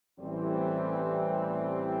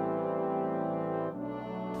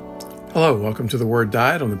Hello, welcome to the Word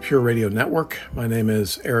Diet on the Pure Radio Network. My name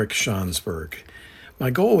is Eric Schonsberg. My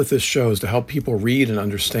goal with this show is to help people read and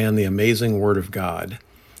understand the amazing Word of God.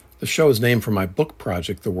 The show is named for my book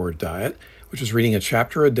project, The Word Diet, which is reading a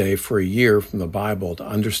chapter a day for a year from the Bible to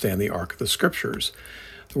understand the arc of the Scriptures.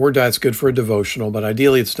 The Word Diet's good for a devotional, but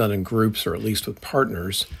ideally it's done in groups or at least with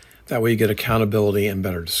partners. That way you get accountability and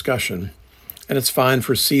better discussion. And it's fine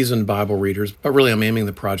for seasoned Bible readers, but really I'm aiming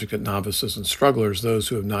the project at novices and strugglers, those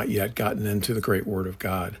who have not yet gotten into the great Word of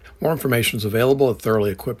God. More information is available at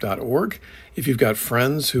thoroughly-equipped.org. If you've got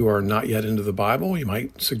friends who are not yet into the Bible, you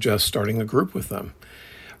might suggest starting a group with them.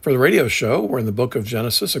 For the radio show, we're in the book of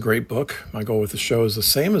Genesis, a great book. My goal with the show is the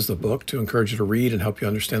same as the book, to encourage you to read and help you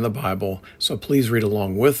understand the Bible. So please read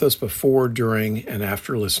along with us before, during, and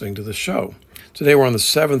after listening to the show. Today we're on the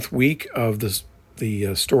 7th week of the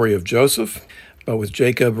story of Joseph, but with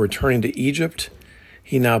Jacob returning to Egypt,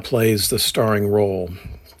 he now plays the starring role.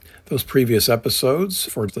 Those previous episodes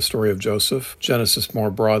for the story of Joseph, Genesis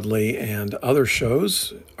more broadly, and other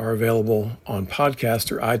shows are available on podcast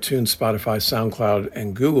through iTunes, Spotify, SoundCloud,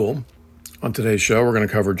 and Google. On today's show, we're going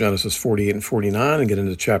to cover Genesis 48 and 49 and get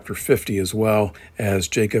into chapter 50 as well, as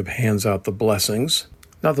Jacob hands out the blessings.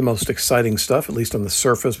 Not the most exciting stuff, at least on the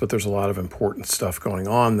surface, but there's a lot of important stuff going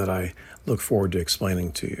on that I look forward to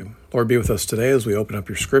explaining to you. Lord, be with us today as we open up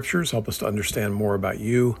your scriptures. Help us to understand more about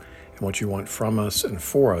you and what you want from us and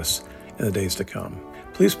for us in the days to come.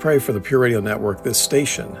 Please pray for the Pure Radio Network, this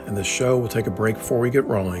station, and this show. We'll take a break before we get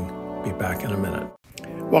rolling. Be back in a minute.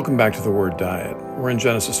 Welcome back to the Word Diet. We're in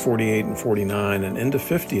Genesis 48 and 49 and into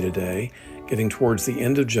 50 today, getting towards the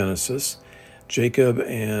end of Genesis. Jacob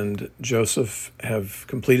and Joseph have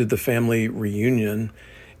completed the family reunion,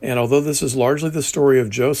 and although this is largely the story of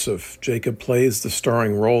Joseph, Jacob plays the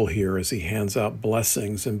starring role here as he hands out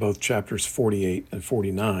blessings in both chapters 48 and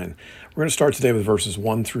 49. We're going to start today with verses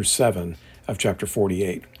 1 through 7 of chapter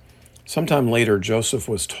 48. Sometime later, Joseph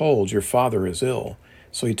was told, "Your father is ill."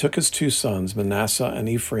 So he took his 2 sons, Manasseh and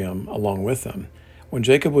Ephraim, along with him. When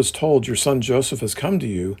Jacob was told, "Your son Joseph has come to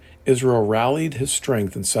you," Israel rallied his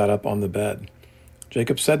strength and sat up on the bed.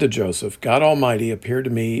 Jacob said to Joseph, "God Almighty appeared to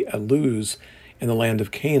me at Luz in the land of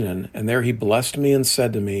Canaan, and there he blessed me and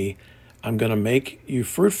said to me, 'I'm going to make you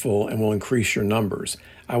fruitful and will increase your numbers.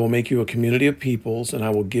 I will make you a community of peoples, and I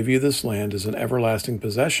will give you this land as an everlasting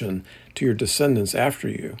possession to your descendants after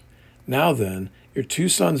you. Now then, your 2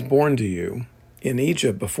 sons born to you in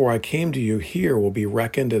Egypt before I came to you here will be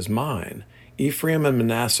reckoned as mine. Ephraim and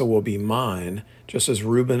Manasseh will be mine, just as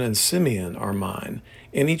Reuben and Simeon are mine.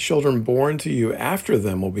 Any children born to you after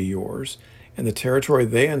them will be yours, and the territory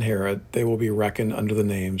they inherit, they will be reckoned under the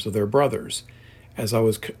names of their brothers. As I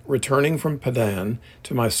was returning from Padan,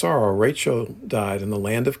 to my sorrow, Rachel died in the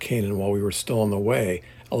land of Canaan while we were still on the way,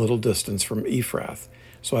 a little distance from Ephrath.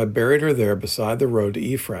 So I buried her there beside the road to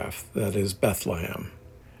Ephrath, that is Bethlehem."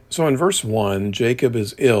 So in verse 1, Jacob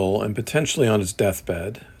is ill and potentially on his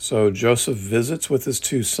deathbed. So Joseph visits with his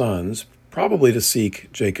 2 sons, probably to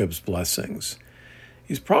seek Jacob's blessings.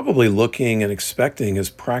 He's probably looking and expecting his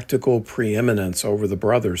practical preeminence over the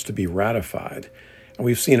brothers to be ratified. And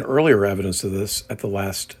we've seen earlier evidence of this at the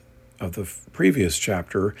last of the previous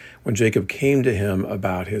chapter when Jacob came to him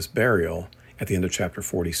about his burial at the end of chapter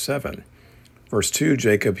 47. Verse 2,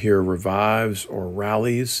 Jacob here revives or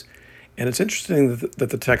rallies. And it's interesting that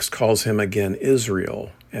the text calls him again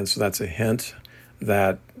Israel. And so that's a hint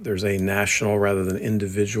that there's a national rather than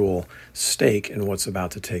individual stake in what's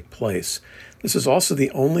about to take place. This is also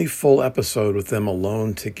the only full episode with them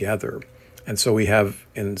alone together. And so we have,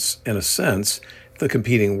 in a sense, the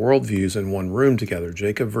competing worldviews in one room together,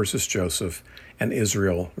 Jacob versus Joseph and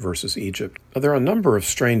Israel versus Egypt. Now, there are a number of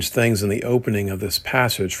strange things in the opening of this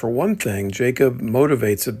passage. For one thing, Jacob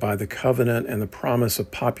motivates it by the covenant and the promise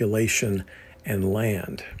of population and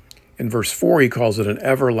land. In verse 4, he calls it an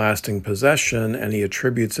everlasting possession, and he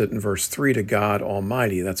attributes it in verse 3 to God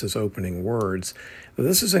Almighty. That's his opening words. Now,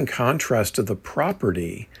 this is in contrast to the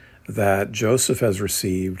property that Joseph has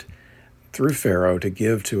received through Pharaoh to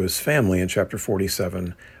give to his family in chapter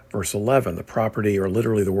 47, verse 11. The property, or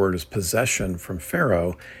literally the word is possession from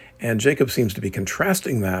Pharaoh, and Jacob seems to be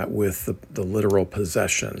contrasting that with the literal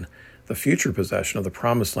possession, the future possession of the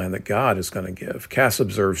promised land that God is going to give. Cass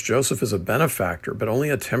observes Joseph is a benefactor, but only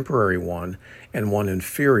a temporary one and one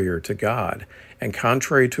inferior to God. And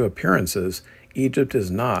contrary to appearances, Egypt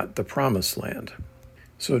is not the promised land.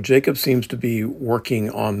 So Jacob seems to be working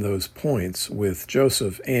on those points with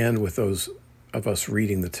Joseph and with those of us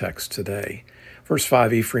reading the text today. Verse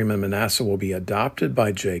 5, Ephraim and Manasseh will be adopted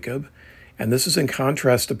by Jacob, And this is in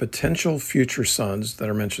contrast to potential future sons that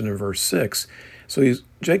are mentioned in verse 6. So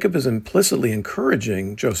Jacob is implicitly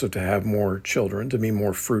encouraging Joseph to have more children, to be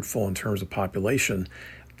more fruitful in terms of population.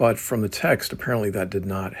 But from the text, apparently that did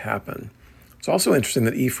not happen. It's also interesting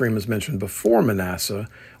that Ephraim is mentioned before Manasseh,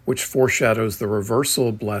 which foreshadows the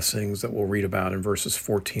reversal blessings that we'll read about in verses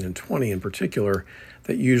 14 and 20 in particular,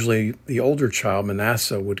 that usually the older child,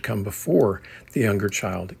 Manasseh, would come before the younger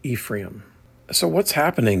child, Ephraim. So what's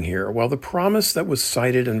happening here? Well, the promise that was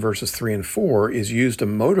cited in verses 3 and 4 is used to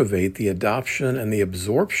motivate the adoption and the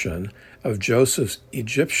absorption of Joseph's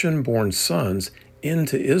Egyptian-born sons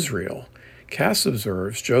into Israel. Cass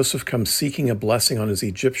observes Joseph comes seeking a blessing on his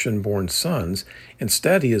Egyptian-born sons.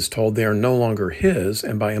 Instead, he is told they are no longer his,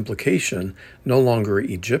 and by implication, no longer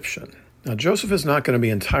Egyptian. Now, Joseph is not going to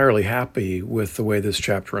be entirely happy with the way this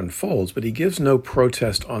chapter unfolds, but he gives no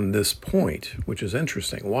protest on this point, which is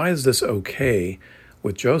interesting. Why is this okay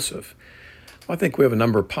with Joseph? Well, I think we have a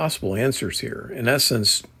number of possible answers here. In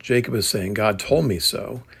essence, Jacob is saying, God told me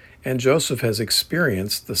so, and Joseph has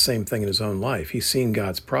experienced the same thing in his own life. He's seen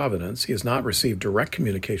God's providence. He has not received direct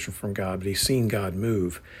communication from God, but he's seen God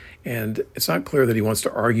move. And it's not clear that he wants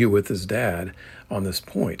to argue with his dad on this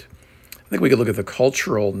point. I think we could look at the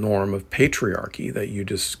cultural norm of patriarchy, that you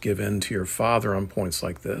just give in to your father on points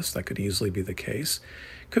like this. That could easily be the case.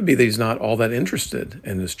 Could be that he's not all that interested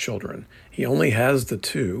in his children. He only has the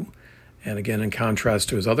two. And again, in contrast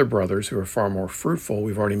to his other brothers who are far more fruitful,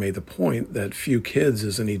 we've already made the point that few kids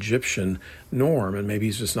is an Egyptian norm, and maybe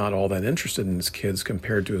he's just not all that interested in his kids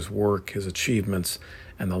compared to his work, his achievements,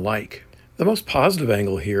 and the like. The most positive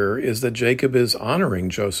angle here is that Jacob is honoring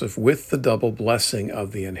Joseph with the double blessing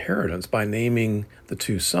of the inheritance by naming the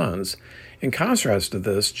two sons. In contrast to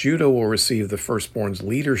this, Judah will receive the firstborn's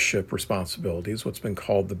leadership responsibilities, what's been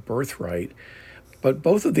called the birthright. But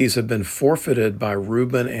both of these have been forfeited by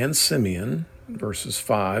Reuben and Simeon. Verses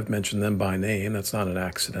 5 mention them by name. That's not an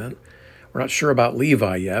accident. We're not sure about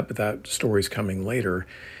Levi yet, but that story's coming later.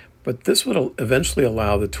 But this would eventually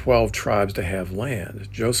allow the 12 tribes to have land.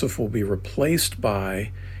 Joseph will be replaced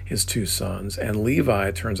by his two sons, and Levi,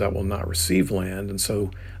 it turns out, will not receive land. And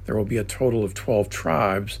so there will be a total of 12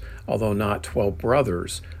 tribes, although not 12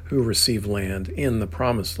 brothers, who receive land in the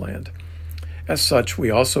promised land. As such,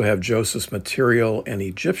 we also have Joseph's material and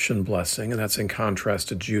Egyptian blessing, and that's in contrast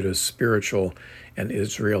to Judah's spiritual and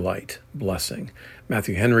Israelite blessing.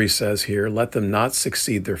 Matthew Henry says here, let them not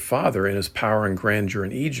succeed their father in his power and grandeur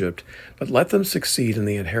in Egypt, but let them succeed in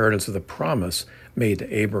the inheritance of the promise made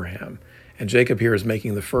to Abraham. And Jacob here is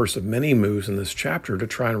making the first of many moves in this chapter to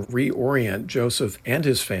try and reorient Joseph and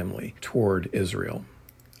his family toward Israel.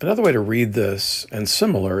 Another way to read this, and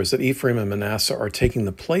similar, is that Ephraim and Manasseh are taking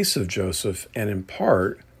the place of Joseph, and in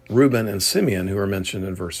part, Reuben and Simeon, who are mentioned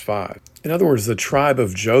in verse 5. In other words, the tribe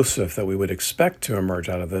of Joseph that we would expect to emerge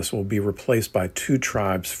out of this will be replaced by two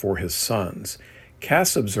tribes for his sons.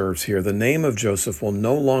 Cass observes here, the name of Joseph will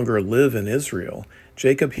no longer live in Israel.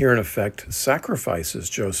 Jacob here, in effect, sacrifices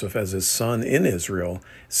Joseph as his son in Israel,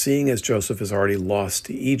 seeing as Joseph has already lost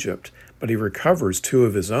to Egypt, but he recovers two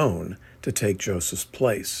of his own to take Joseph's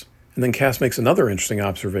place. And then Cass makes another interesting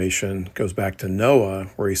observation, goes back to Noah,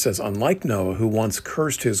 where he says, unlike Noah, who once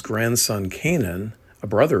cursed his grandson Canaan, a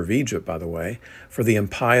brother of Egypt, by the way, for the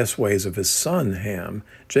impious ways of his son Ham,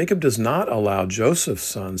 Jacob does not allow Joseph's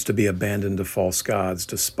sons to be abandoned to false gods,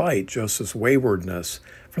 despite Joseph's waywardness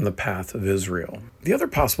from the path of Israel. The other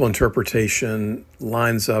possible interpretation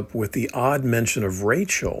lines up with the odd mention of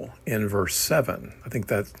Rachel in verse 7. I think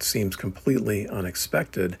that seems completely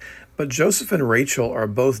unexpected, but Joseph and Rachel are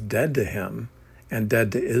both dead to him and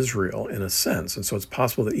dead to Israel in a sense, and so it's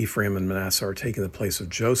possible that Ephraim and Manasseh are taking the place of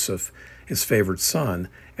Joseph, his favored son,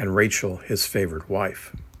 and Rachel, his favored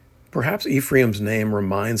wife. Perhaps Ephraim's name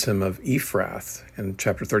reminds him of Ephrath in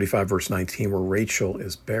chapter 35, verse 19, where Rachel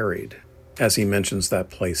is buried, as he mentions that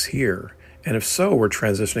place here. And if so, we're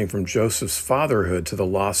transitioning from Joseph's fatherhood to the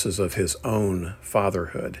losses of his own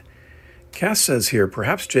fatherhood. Cass says here,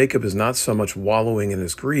 perhaps Jacob is not so much wallowing in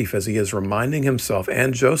his grief as he is reminding himself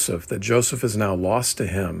and Joseph that Joseph is now lost to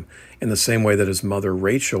him in the same way that his mother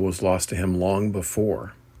Rachel was lost to him long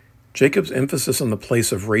before. Jacob's emphasis on the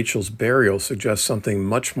place of Rachel's burial suggests something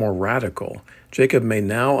much more radical. Jacob may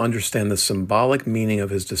now understand the symbolic meaning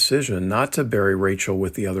of his decision not to bury Rachel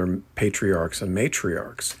with the other patriarchs and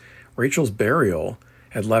matriarchs. Rachel's burial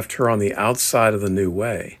had left her on the outside of the new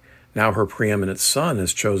way. Now her preeminent son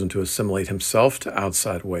has chosen to assimilate himself to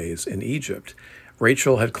outside ways in Egypt.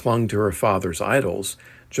 Rachel had clung to her father's idols.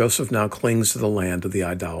 Joseph now clings to the land of the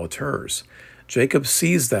idolaters. Jacob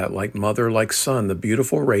sees that, like mother, like son, the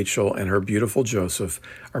beautiful Rachel and her beautiful Joseph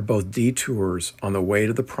are both detours on the way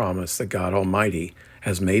to the promise that God Almighty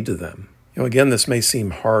has made to them. Again, this may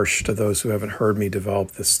seem harsh to those who haven't heard me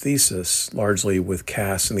develop this thesis, largely with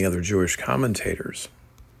Cass and the other Jewish commentators.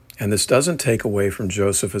 And this doesn't take away from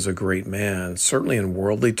Joseph as a great man, certainly in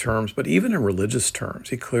worldly terms, but even in religious terms.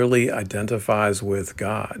 He clearly identifies with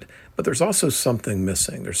God. But there's also something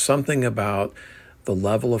missing. There's something about the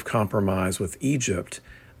level of compromise with Egypt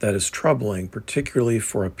that is troubling, particularly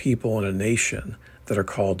for a people and a nation that are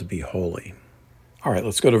called to be holy. All right,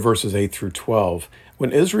 let's go to verses 8 through 12.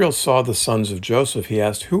 When Israel saw the sons of Joseph, he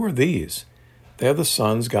asked, "Who are these?" "They are the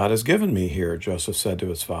sons God has given me here," Joseph said to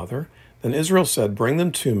his father. Then Israel said, "Bring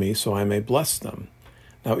them to me so I may bless them."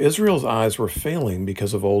 Now Israel's eyes were failing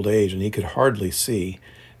because of old age, and he could hardly see.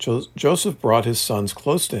 Joseph brought his sons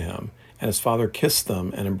close to him, and his father kissed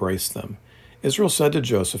them and embraced them. Israel said to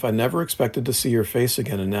Joseph, "I never expected to see your face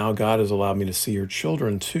again, and now God has allowed me to see your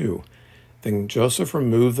children too." Then Joseph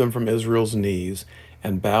removed them from Israel's knees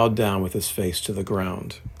and bowed down with his face to the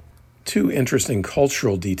ground. Two interesting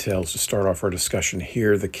cultural details to start off our discussion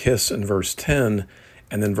here. The kiss in verse 10,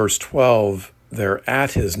 and then verse 12, they're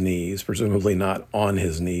at his knees, presumably not on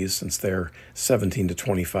his knees, since they're 17 to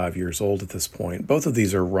 25 years old at this point. Both of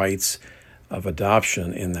these are rites of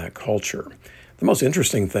adoption in that culture. The most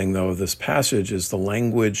interesting thing, though, of this passage is the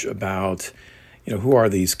language about, who are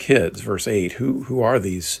these kids? Verse 8, who are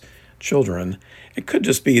these children? It could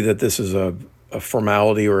just be that this is a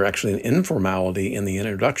formality or actually an informality in the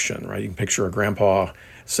introduction, right? You can picture a grandpa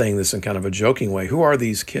saying this in kind of a joking way. Who are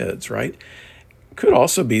these kids, right? It could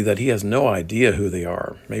also be that he has no idea who they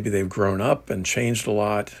are. Maybe they've grown up and changed a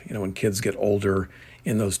lot. When kids get older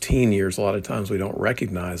in those teen years, a lot of times we don't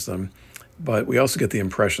recognize them. But we also get the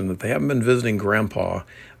impression that they haven't been visiting grandpa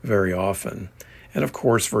very often. And of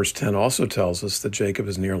course, verse 10 also tells us that Jacob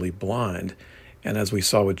is nearly blind. And as we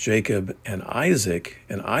saw with Jacob and Isaac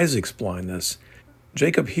and Isaac's blindness,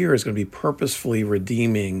 Jacob here is going to be purposefully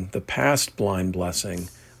redeeming the past blind blessing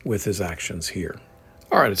with his actions here.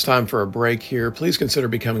 All right, it's time for a break here. Please consider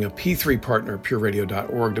becoming a P3 partner at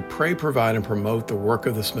pureradio.org to pray, provide, and promote the work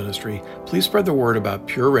of this ministry. Please spread the word about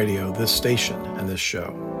Pure Radio, this station, and this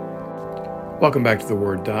show. Welcome back to the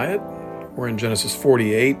Word Diet. We're in Genesis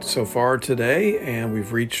 48 so far today, and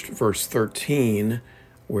we've reached verse 13,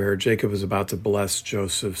 where Jacob is about to bless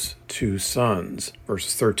Joseph's two sons,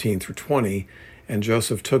 verses 13 through 20. And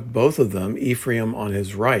Joseph took both of them, Ephraim on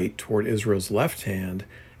his right toward Israel's left hand,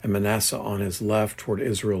 and Manasseh on his left toward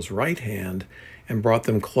Israel's right hand, and brought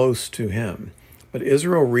them close to him. But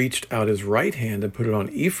Israel reached out his right hand and put it on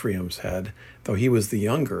Ephraim's head, though he was the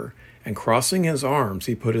younger, and crossing his arms,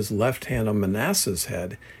 he put his left hand on Manasseh's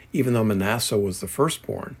head, even though Manasseh was the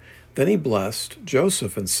firstborn. Then he blessed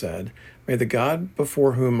Joseph and said, "May the God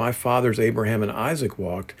before whom my fathers Abraham and Isaac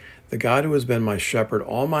walked, the God who has been my shepherd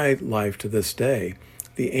all my life to this day,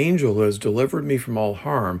 the angel who has delivered me from all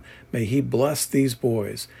harm, may he bless these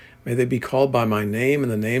boys. May they be called by my name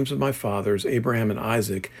and the names of my fathers Abraham and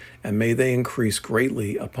Isaac, and may they increase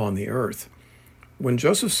greatly upon the earth." When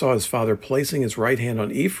Joseph saw his father placing his right hand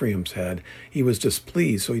on Ephraim's head, he was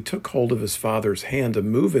displeased, so he took hold of his father's hand to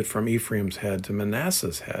move it from Ephraim's head to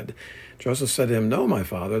Manasseh's head. Joseph said to him, "No, my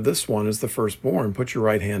father, this one is the firstborn. Put your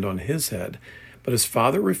right hand on his head." But his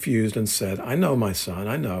father refused and said, "I know, my son,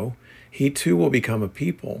 I know. He too will become a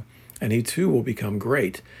people, and he too will become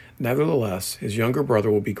great. Nevertheless, his younger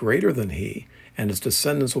brother will be greater than he, and his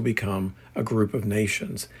descendants will become a group of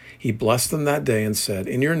nations." He blessed them that day and said,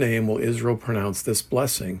 "In your name will Israel pronounce this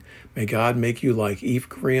blessing. May God make you like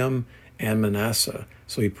Ephraim and Manasseh."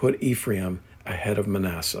 So he put Ephraim ahead of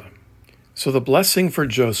Manasseh. So the blessing for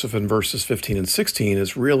Joseph in verses 15 and 16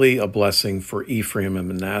 is really a blessing for Ephraim and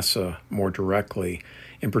Manasseh more directly.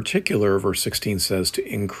 In particular, verse 16 says to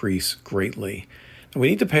increase greatly. And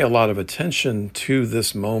we need to pay a lot of attention to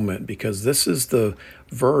this moment because this is the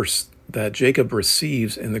verse that Jacob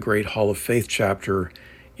receives in the great Hall of Faith chapter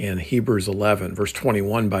in Hebrews 11. Verse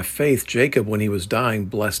 21, by faith, Jacob, when he was dying,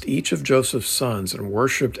 blessed each of Joseph's sons and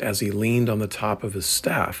worshipped as he leaned on the top of his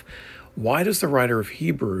staff. Why does the writer of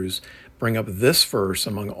Hebrews bring up this verse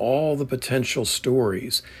among all the potential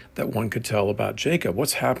stories that one could tell about Jacob?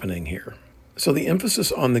 What's happening here? So the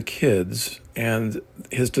emphasis on the kids and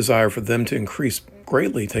his desire for them to increase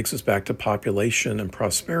greatly takes us back to population and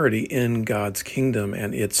prosperity in God's kingdom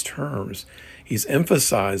and its terms. He's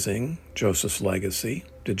emphasizing Joseph's legacy.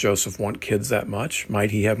 Did Joseph want kids that much?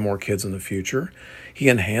 Might he have more kids in the future? He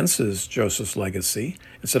enhances Joseph's legacy.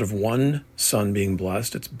 Instead of one son being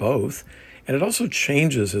blessed, it's both. And it also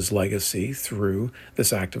changes his legacy through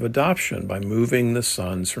this act of adoption by moving the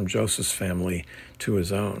sons from Joseph's family to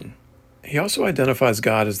his own. He also identifies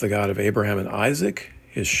God as the God of Abraham and Isaac,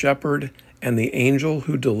 his shepherd, and the angel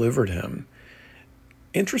who delivered him.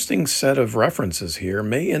 Interesting set of references here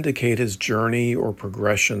may indicate his journey or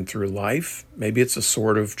progression through life. Maybe it's a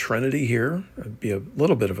sort of trinity here. It'd be a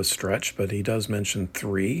little bit of a stretch, but he does mention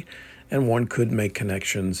three, and one could make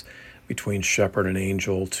connections between shepherd and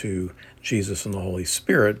angel to Jesus and the Holy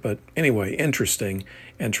Spirit. But anyway, interesting,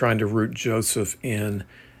 and trying to root Joseph in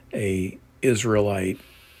a Israelite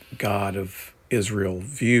God of Israel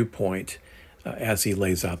viewpoint as he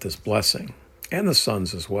lays out this blessing, and the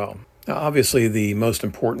sons as well. Now, obviously, the most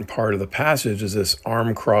important part of the passage is this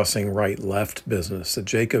arm-crossing right-left business, that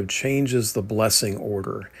Jacob changes the blessing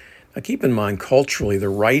order. Now, keep in mind, culturally, the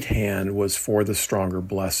right hand was for the stronger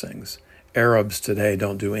blessings. Arabs today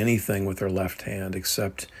don't do anything with their left hand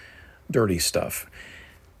except dirty stuff.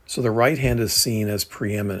 So the right hand is seen as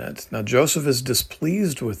preeminent. Now, Joseph is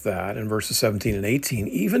displeased with that in verses 17 and 18,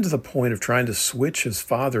 even to the point of trying to switch his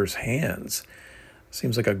father's hands.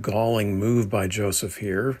 Seems like a galling move by Joseph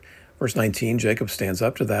here. Verse 19, Jacob stands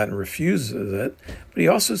up to that and refuses it, but he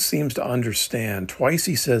also seems to understand. Twice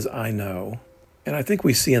he says, I know. And I think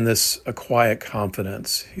we see in this a quiet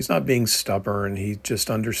confidence. He's not being stubborn. He just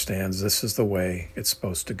understands this is the way it's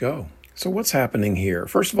supposed to go. So what's happening here?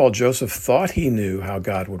 First of all, Joseph thought he knew how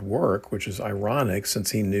God would work, which is ironic since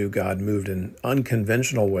he knew God moved in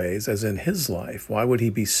unconventional ways, as in his life. Why would he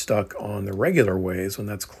be stuck on the regular ways when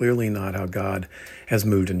that's clearly not how God has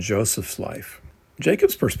moved in Joseph's life?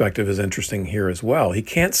 Jacob's perspective is interesting here as well. He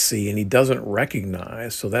can't see and he doesn't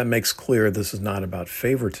recognize, so that makes clear this is not about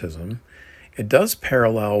favoritism. It does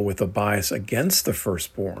parallel with a bias against the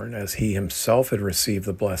firstborn, as he himself had received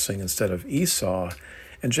the blessing instead of Esau.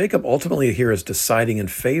 And Jacob ultimately here is deciding in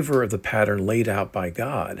favor of the pattern laid out by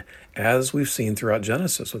God, as we've seen throughout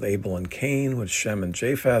Genesis, with Abel and Cain, with Shem and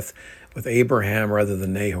Japheth, with Abraham rather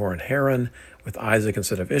than Nahor and Haran, with Isaac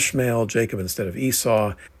instead of Ishmael, Jacob instead of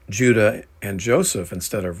Esau, Judah and Joseph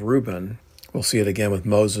instead of Reuben. We'll see it again with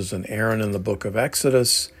Moses and Aaron in the book of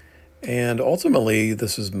Exodus. And ultimately,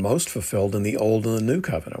 this is most fulfilled in the Old and the New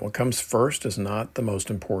Covenant. What comes first is not the most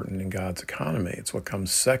important in God's economy. It's what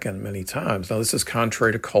comes second many times. Now, this is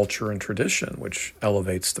contrary to culture and tradition, which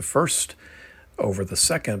elevates the first over the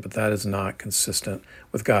second, but that is not consistent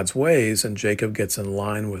with God's ways, and Jacob gets in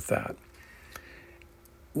line with that.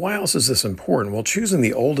 Why else is this important? Well, choosing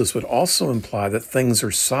the oldest would also imply that things are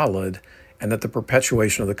solid and that the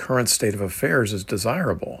perpetuation of the current state of affairs is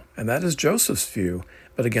desirable. And that is Joseph's view,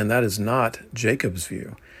 but again, that is not Jacob's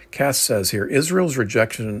view. Cass says here, Israel's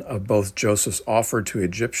rejection of both Joseph's offer to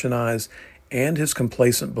Egyptianize and his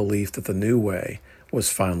complacent belief that the new way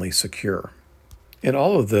was finally secure. In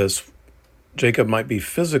all of this, Jacob might be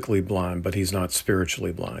physically blind, but he's not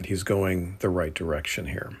spiritually blind. He's going the right direction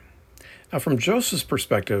here. Now, from Joseph's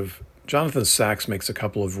perspective, Jonathan Sacks makes a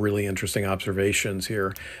couple of really interesting observations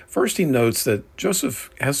here. First, he notes that Joseph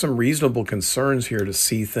has some reasonable concerns here to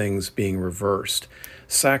see things being reversed.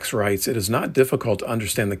 Sacks writes, it is not difficult to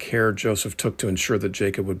understand the care Joseph took to ensure that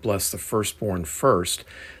Jacob would bless the firstborn first.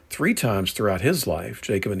 3 times throughout his life,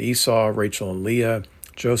 Jacob and Esau, Rachel and Leah,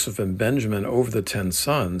 Joseph and Benjamin over the 10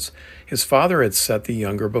 sons, his father had set the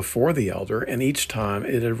younger before the elder, and each time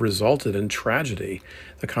it had resulted in tragedy.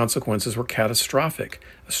 The consequences were catastrophic: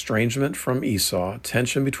 estrangement from Esau,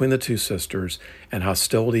 tension between the 2 sisters, and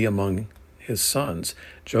hostility among his sons.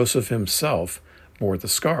 Joseph himself bore the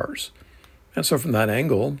scars. And so from that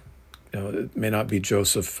angle, it may not be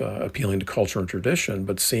Joseph appealing to culture and tradition,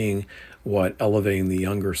 but seeing what elevating the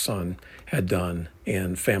younger son had done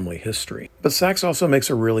in family history. But Sacks also makes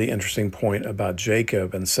a really interesting point about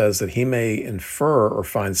Jacob and says that he may infer or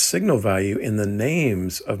find signal value in the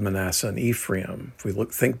names of Manasseh and Ephraim. If we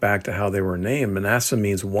think back to how they were named, Manasseh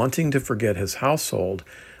means wanting to forget his household,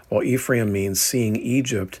 while Ephraim means seeing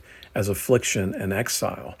Egypt as affliction and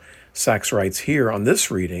exile. Sacks writes here, on this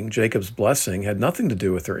reading, Jacob's blessing had nothing to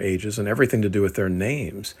do with their ages and everything to do with their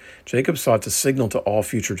names. Jacob sought to signal to all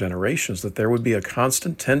future generations that there would be a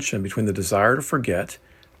constant tension between the desire to forget,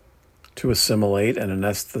 to assimilate and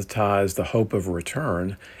anesthetize the hope of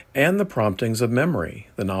return, and the promptings of memory,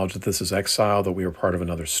 the knowledge that this is exile, that we are part of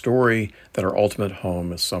another story, that our ultimate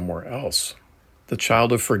home is somewhere else. The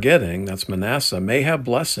child of forgetting, that's Manasseh, may have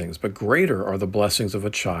blessings, but greater are the blessings of a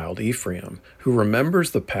child, Ephraim, who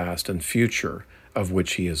remembers the past and future of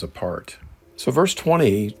which he is a part. So verse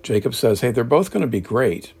 20, Jacob says, hey, they're both going to be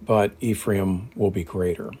great, but Ephraim will be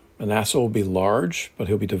greater. Manasseh will be large, but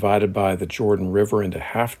he'll be divided by the Jordan River into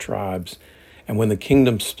half tribes, And when the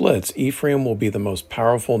kingdom splits, Ephraim will be the most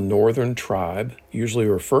powerful northern tribe, usually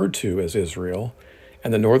referred to as Israel,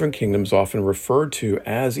 and the northern kingdom is often referred to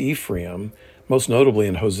as Ephraim, most notably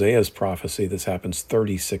in Hosea's prophecy. This happens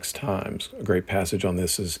 36 times. A great passage on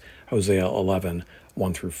this is Hosea 11,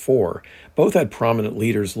 1 through 4. Both had prominent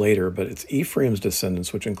leaders later, but it's Ephraim's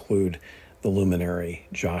descendants which include the luminary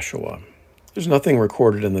Joshua. There's nothing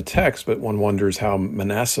recorded in the text, but one wonders how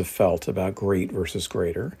Manasseh felt about great versus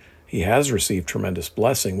greater. He has received tremendous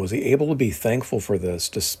blessing. Was he able to be thankful for this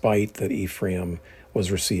despite that Ephraim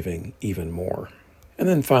was receiving even more? And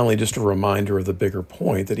then finally, just a reminder of the bigger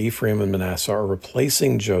point that Ephraim and Manasseh are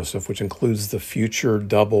replacing Joseph, which includes the future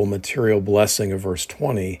double material blessing of verse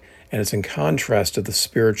 20, and it's in contrast to the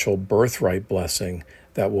spiritual birthright blessing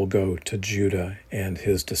that will go to Judah and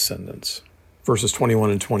his descendants. Verses 21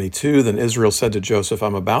 and 22, then Israel said to Joseph,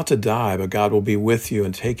 I'm about to die, but God will be with you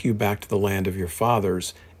and take you back to the land of your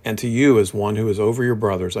fathers. And to you, as one who is over your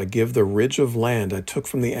brothers, I give the ridge of land I took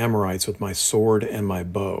from the Amorites with my sword and my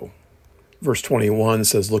bow. Verse 21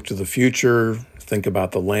 says, look to the future, think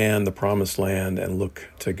about the land, the promised land, and look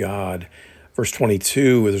to God. Verse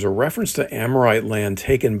 22, there's a reference to Amorite land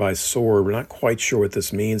taken by sword. We're not quite sure what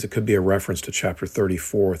this means. It could be a reference to chapter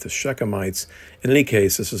 34 with the Shechemites. In any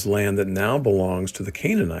case, this is land that now belongs to the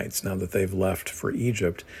Canaanites, now that they've left for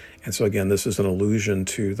Egypt. And so again, this is an allusion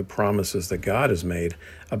to the promises that God has made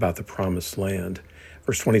about the promised land.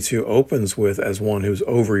 Verse 22 opens with, as one who's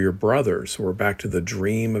over your brothers. So we're back to the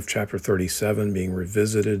dream of chapter 37 being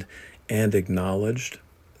revisited and acknowledged.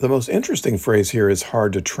 The most interesting phrase here is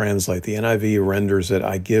hard to translate. The NIV renders it,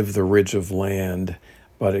 I give the ridge of land,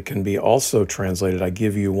 but it can be also translated, I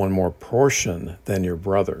give you one more portion than your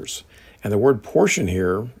brothers. And the word portion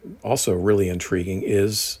here, also really intriguing,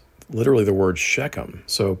 is literally the word Shechem.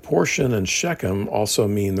 So portion and Shechem also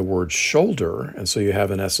mean the word shoulder. And so you have,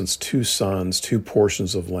 in essence, two sons, two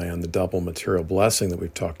portions of land, the double material blessing that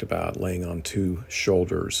we've talked about, laying on two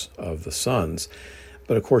shoulders of the sons.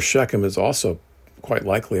 But of course, Shechem is also quite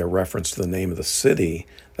likely a reference to the name of the city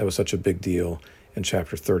that was such a big deal in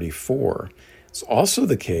chapter 34. It's also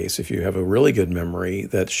the case, if you have a really good memory,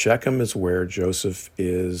 that Shechem is where Joseph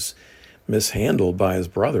is mishandled by his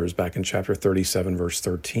brothers back in chapter 37, verse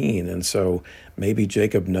 13. And so maybe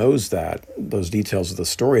Jacob knows those details of the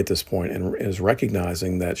story at this point and is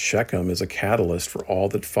recognizing that Shechem is a catalyst for all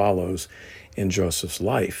that follows in Joseph's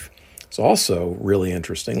life. It's also really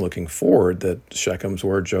interesting looking forward that Shechem's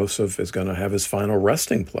where Joseph is going to have his final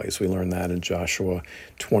resting place. We learn that in Joshua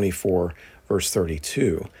 24, verse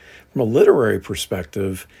 32. From a literary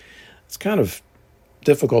perspective, it's kind of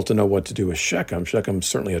difficult to know what to do with Shechem. Shechem's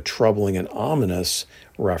certainly a troubling and ominous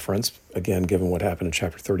reference, again, given what happened in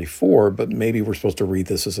chapter 34, but maybe we're supposed to read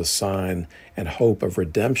this as a sign and hope of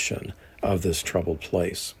redemption of this troubled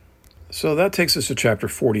place. So that takes us to chapter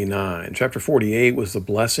 49. Chapter 48 was the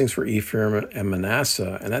blessings for Ephraim and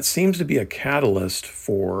Manasseh, and that seems to be a catalyst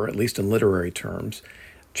for, at least in literary terms,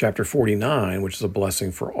 chapter 49, which is a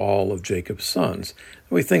blessing for all of Jacob's sons.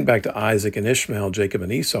 When we think back to Isaac and Ishmael, Jacob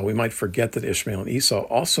and Esau, we might forget that Ishmael and Esau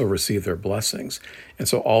also received their blessings, and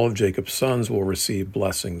so all of Jacob's sons will receive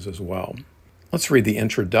blessings as well. Let's read the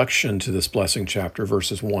introduction to this blessing chapter,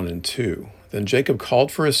 verses 1 and 2. Then Jacob called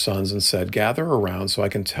for his sons and said, gather around so I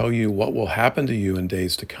can tell you what will happen to you in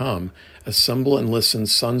days to come. Assemble and listen,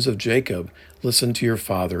 sons of Jacob. Listen to your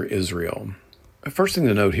father Israel. The first thing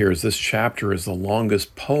to note here is this chapter is the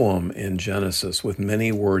longest poem in Genesis, with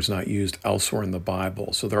many words not used elsewhere in the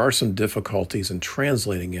Bible. So there are some difficulties in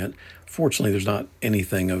translating it. Fortunately, there's not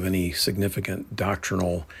anything of any significant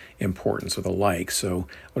doctrinal importance or the like. So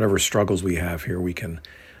whatever struggles we have here, we can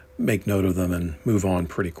make note of them and move on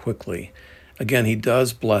pretty quickly. Again, he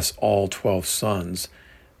does bless all 12 sons.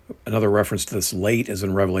 Another reference to this late is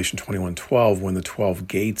in Revelation 21:12, when the 12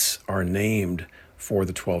 gates are named for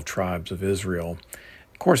the 12 tribes of Israel.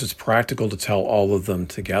 Of course, it's practical to tell all of them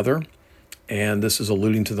together, and this is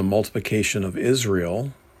alluding to the multiplication of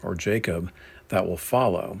Israel, or Jacob, that will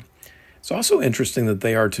follow. It's also interesting that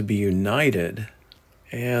they are to be united,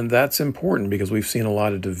 and that's important because we've seen a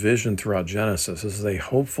lot of division throughout Genesis. This is a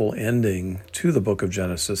hopeful ending to the book of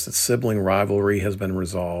Genesis, that sibling rivalry has been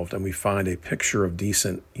resolved, and we find a picture of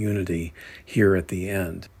decent unity here at the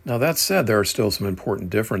end. Now, that said, there are still some important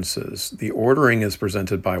differences. The ordering is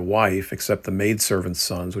presented by wife, except the maidservant's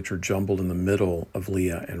sons, which are jumbled in the middle of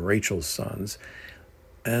Leah and Rachel's sons.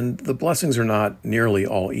 And the blessings are not nearly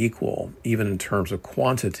all equal, even in terms of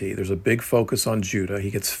quantity. There's a big focus on Judah.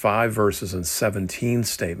 He gets 5 verses and 17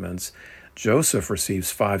 statements. Joseph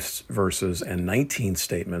receives 5 verses and 19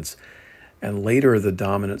 statements. And later, the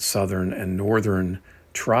dominant southern and northern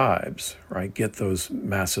tribes, right, get those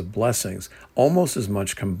massive blessings, almost as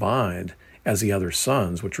much combined as the other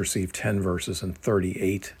sons, which receive 10 verses and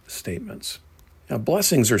 38 statements. Now,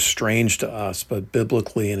 blessings are strange to us, but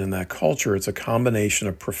biblically and in that culture, it's a combination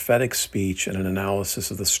of prophetic speech and an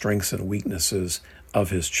analysis of the strengths and weaknesses of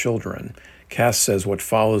his children. Cass says what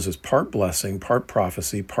follows is part blessing, part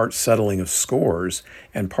prophecy, part settling of scores,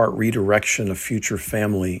 and part redirection of future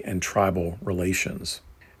family and tribal relations.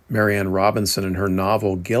 Marianne Robinson, in her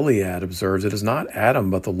novel Gilead, observes it is not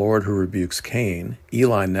Adam but the Lord who rebukes Cain.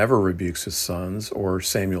 Eli never rebukes his sons, or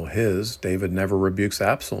Samuel his. David never rebukes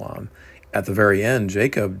Absalom. At the very end,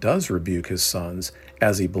 Jacob does rebuke his sons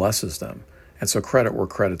as he blesses them. And so credit where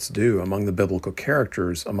credit's due. Among the biblical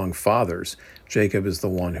characters, among fathers, Jacob is the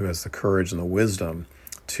one who has the courage and the wisdom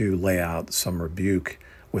to lay out some rebuke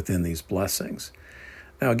within these blessings.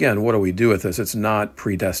 Now again, what do we do with this? It's not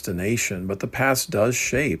predestination, but the past does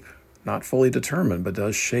shape, not fully determined, but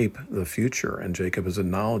does shape the future, and Jacob is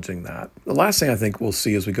acknowledging that. The last thing I think we'll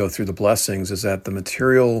see as we go through the blessings is that the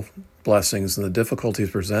material blessings and the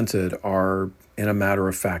difficulties presented are in a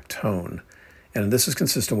matter-of-fact tone. And this is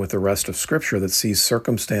consistent with the rest of Scripture that sees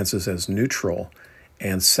circumstances as neutral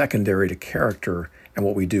and secondary to character and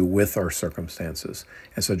what we do with our circumstances.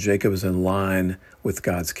 And so Jacob is in line with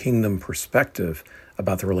God's kingdom perspective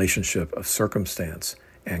about the relationship of circumstance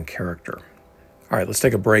and character. All right, let's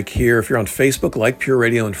take a break here. If you're on Facebook, like Pure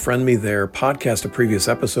Radio and friend me there. Podcasts of previous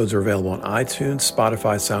episodes are available on iTunes,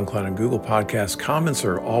 Spotify, SoundCloud, and Google Podcasts. Comments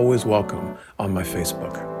are always welcome on my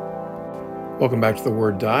Facebook. Welcome back to The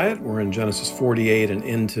Word Diet. We're in Genesis 48 and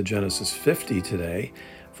into Genesis 50 today.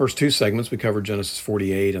 First two segments, we covered Genesis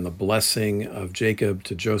 48 and the blessing of Jacob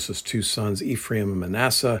to Joseph's two sons, Ephraim and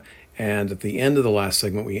Manasseh. And at the end of the last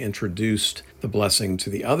segment, we introduced the blessing to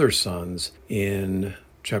the other sons in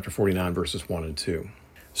chapter 49, verses 1 and 2.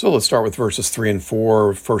 So let's start with verses 3 and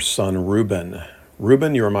 4. First son, Reuben.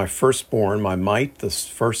 Reuben, you are my firstborn, my might, the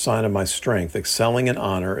first sign of my strength, excelling in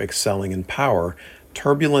honor, excelling in power.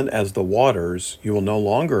 Turbulent as the waters, you will no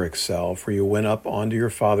longer excel, for you went up onto your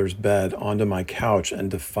father's bed, onto my couch, and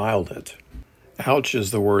defiled it. Ouch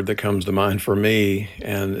is the word that comes to mind for me,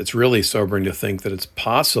 and it's really sobering to think that it's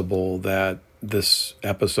possible that this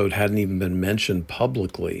episode hadn't even been mentioned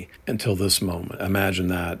publicly until this moment. Imagine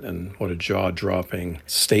that, and what a jaw-dropping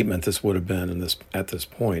statement this would have been at this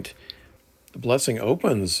point. The blessing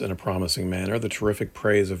opens in a promising manner, the terrific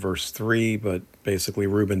praise of verse 3, but basically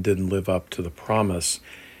Reuben didn't live up to the promise.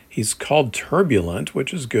 He's called turbulent,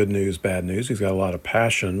 which is good news, bad news. He's got a lot of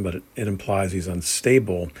passion, but it implies he's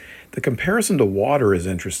unstable. The comparison to water is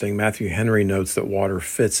interesting. Matthew Henry notes that water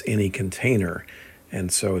fits any container,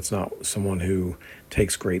 and so it's not someone who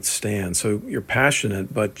takes great stand. So you're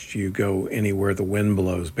passionate, but you go anywhere the wind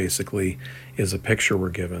blows, basically, is a picture we're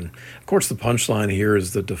given. Of course, the punchline here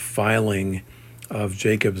is the defiling of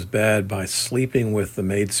Jacob's bed by sleeping with the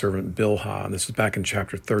maidservant Bilhah. And this is back in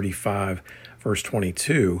chapter 35, verse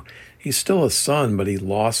 22. He's still a son, but he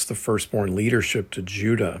lost the firstborn leadership to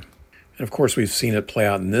Judah. And of course, we've seen it play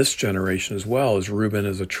out in this generation as well, as Reuben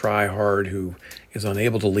is a try-hard who is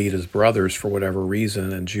unable to lead his brothers for whatever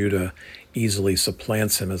reason, and Judah easily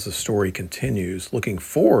supplants him as the story continues. Looking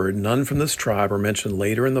forward, none from this tribe are mentioned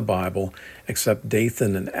later in the Bible except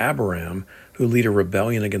Dathan and Abiram, who lead a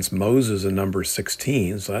rebellion against Moses in Numbers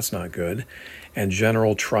 16, so that's not good, and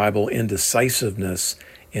general tribal indecisiveness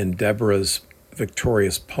in Deborah's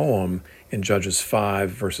victorious poem in Judges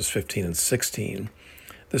 5, verses 15 and 16.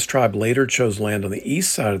 This tribe later chose land on the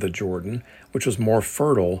east side of the Jordan, which was more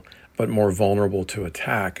fertile but more vulnerable to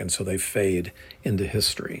attack, and so they fade into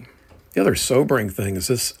history. The other sobering thing is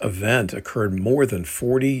this event occurred more than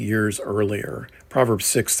 40 years earlier. Proverbs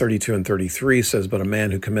 6:32 and 33 says, "But a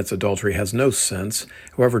man who commits adultery has no sense.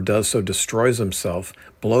 Whoever does so destroys himself.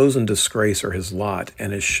 Blows and disgrace are his lot,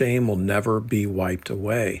 and his shame will never be wiped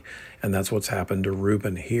away." And that's what's happened to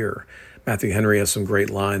Reuben here. Matthew Henry has some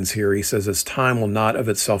great lines here. He says, "As time will not of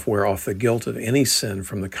itself wear off the guilt of any sin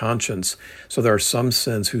from the conscience, so there are some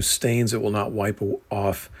sins whose stains it will not wipe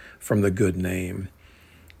off from the good name."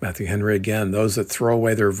 Matthew Henry again, "Those that throw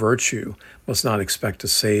away their virtue must not expect to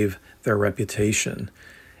save their reputation."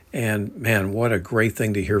 And man, what a great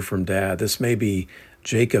thing to hear from Dad. This may be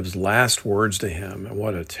Jacob's last words to him, and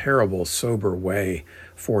what a terrible, sober way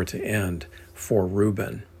for it to end for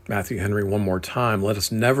Reuben. Matthew Henry one more time, "Let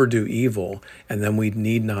us never do evil, and then we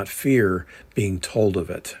need not fear being told of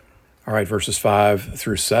it." All right, verses 5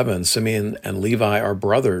 through 7. Simeon and Levi are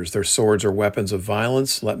brothers. Their swords are weapons of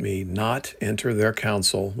violence. Let me not enter their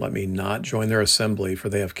council. Let me not join their assembly, for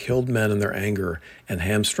they have killed men in their anger and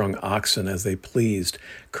hamstrung oxen as they pleased.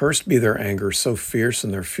 Cursed be their anger, so fierce,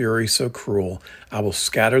 and their fury so cruel. I will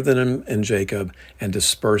scatter them in Jacob and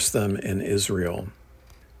disperse them in Israel.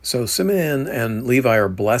 So Simeon and Levi are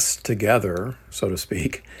blessed together, so to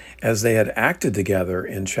speak, as they had acted together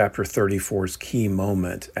in chapter 34's key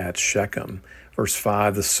moment at Shechem. Verse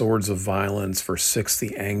 5, the swords of violence. Verse 6,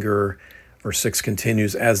 the anger. Verse 6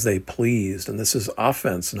 continues, as they pleased. And this is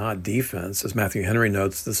offense, not defense. As Matthew Henry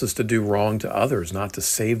notes, this is to do wrong to others, not to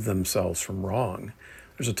save themselves from wrong.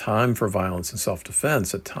 There's a time for violence and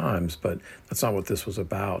self-defense at times, but that's not what this was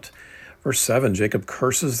about. Verse 7, Jacob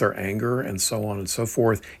curses their anger and so on and so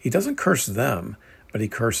forth. He doesn't curse them, but he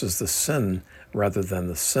curses the sin rather than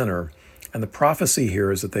the sinner. And the prophecy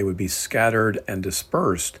here is that they would be scattered and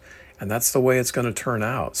dispersed, and that's the way it's going to turn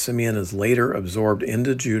out. Simeon is later absorbed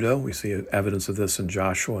into Judah. We see evidence of this in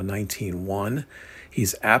Joshua 19:1.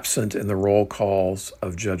 He's absent in the roll calls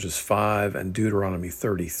of Judges 5 and Deuteronomy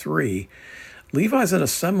 33. Levi's in a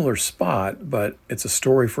similar spot, but it's a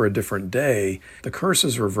story for a different day. The curse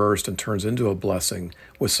is reversed and turns into a blessing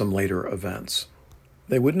with some later events.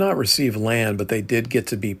 They would not receive land, but they did get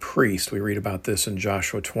to be priests. We read about this in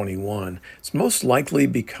Joshua 21. It's most likely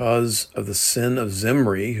because of the sin of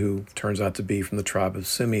Zimri, who turns out to be from the tribe of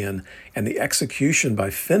Simeon, and the execution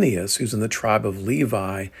by Phinehas, who's in the tribe of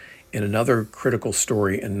Levi, in another critical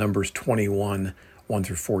story in Numbers 21, 1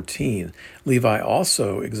 through 14. Levi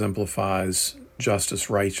also exemplifies justice,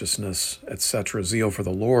 righteousness, etc., zeal for the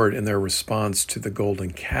Lord in their response to the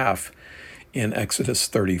golden calf in Exodus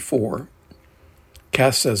 34.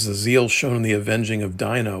 Cass says the zeal shown in the avenging of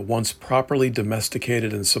Dinah, once properly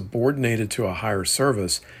domesticated and subordinated to a higher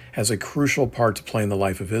service, has a crucial part to play in the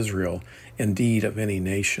life of Israel, indeed of any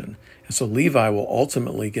nation. And so Levi will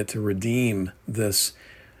ultimately get to redeem this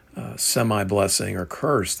semi-blessing or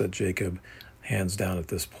curse that Jacob hands down at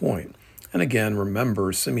this point. And again,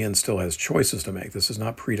 remember, Simeon still has choices to make. This is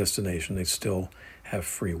not predestination. They still have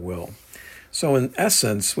free will. So in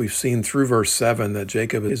essence, we've seen through verse 7 that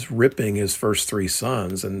Jacob is ripping his first three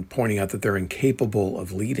sons and pointing out that they're incapable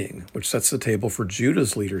of leading, which sets the table for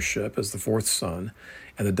Judah's leadership as the fourth son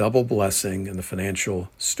and the double blessing and the financial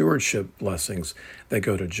stewardship blessings that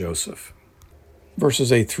go to Joseph.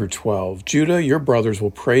 Verses 8 through 12. Judah, your brothers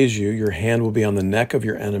will praise you. Your hand will be on the neck of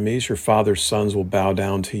your enemies. Your father's sons will bow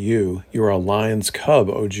down to you. You are a lion's cub,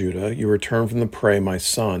 O Judah. You return from the prey, my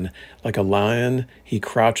son. Like a lion, he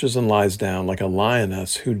crouches and lies down. Like a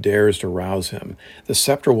lioness, who dares to rouse him? The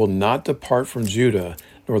scepter will not depart from Judah,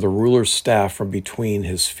 nor the ruler's staff from between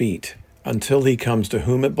his feet, until he comes to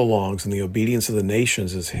whom it belongs, and the obedience of the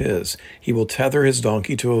nations is his. He will tether his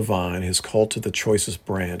donkey to a vine, his colt to the choicest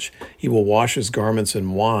branch. He will wash his garments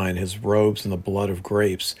in wine, his robes in the blood of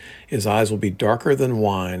grapes. His eyes will be darker than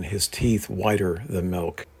wine, his teeth whiter than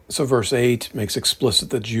milk. So verse 8 makes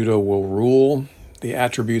explicit that Judah will rule. The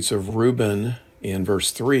attributes of Reuben in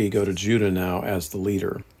verse 3 go to Judah now as the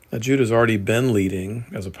leader. Now, Judah's already been leading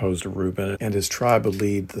as opposed to Reuben, and his tribe would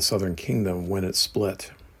lead the southern kingdom when it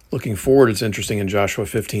split. Looking forward, it's interesting in Joshua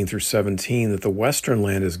 15 through 17 that the western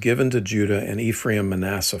land is given to Judah and Ephraim,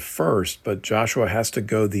 Manasseh first, but Joshua has to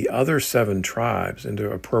go the other 7 tribes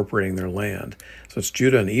into appropriating their land. So it's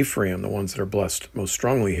Judah and Ephraim, the ones that are blessed most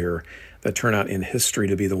strongly here, that turn out in history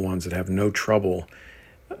to be the ones that have no trouble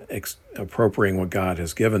appropriating what God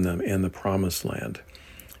has given them in the promised land.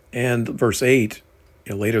 And verse 8,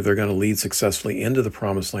 later they're going to lead successfully into the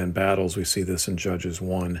promised land battles. We see this in Judges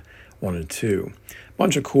 1 and 2.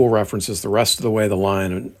 Bunch of cool references the rest of the way. The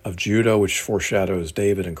Lion of Judah, which foreshadows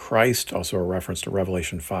David and Christ, also a reference to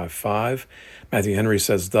Revelation 5:5. Matthew Henry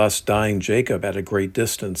says, thus dying Jacob at a great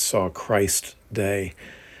distance saw Christ's day.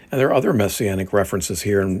 And there are other messianic references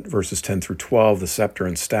here in verses 10 through 12, the scepter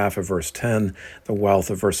and staff of verse 10, the wealth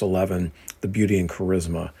of verse 11, the beauty and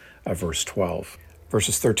charisma of verse 12.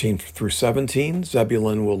 Verses 13 through 17,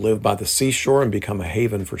 Zebulun will live by the seashore and become a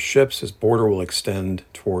haven for ships. His border will extend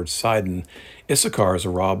towards Sidon. Issachar is a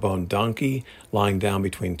raw-boned donkey lying down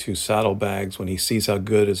between 2 saddlebags. When he sees how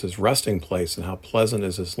good is his resting place and how pleasant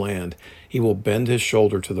is his land, he will bend his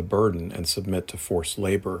shoulder to the burden and submit to forced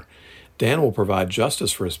labor. Dan will provide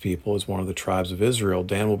justice for his people as one of the tribes of Israel.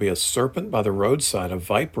 Dan will be a serpent by the roadside, a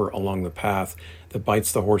viper along the path that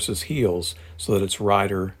bites the horse's heels so that its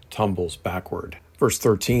rider tumbles backward. Verse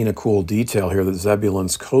 13, a cool detail here that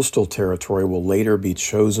Zebulun's coastal territory will later be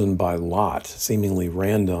chosen by lot, seemingly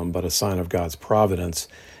random, but a sign of God's providence.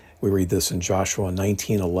 We read this in Joshua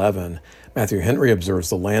 19:11. Matthew Henry observes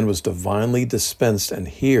the land was divinely dispensed, and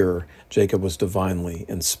here Jacob was divinely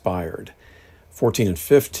inspired. 14 and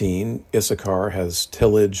 15, Issachar has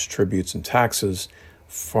tillage, tributes, and taxes,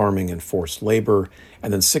 farming and forced labor.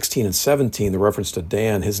 And then 16 and 17, the reference to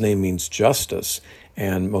Dan, his name means justice.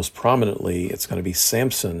 And most prominently, it's going to be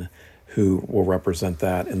Samson who will represent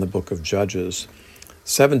that in the book of Judges.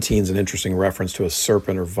 17 is an interesting reference to a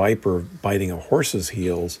serpent or viper biting a horse's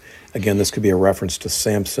heels. Again, this could be a reference to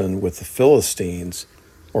Samson with the Philistines,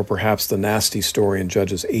 or perhaps the nasty story in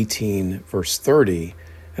Judges 18, verse 30.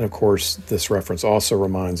 And of course, this reference also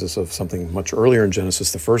reminds us of something much earlier in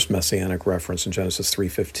Genesis, the first messianic reference in Genesis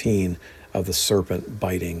 3:15 of the serpent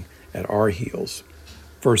biting at our heels.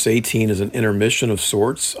 Verse 18 is an intermission of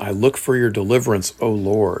sorts. I look for your deliverance, O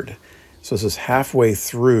Lord. So this is halfway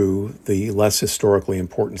through the less historically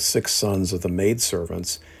important 6 sons of the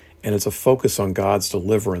maidservants, and it's a focus on God's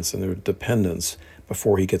deliverance and their dependence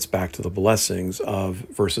before he gets back to the blessings of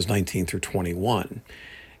verses 19 through 21.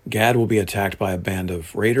 Gad will be attacked by a band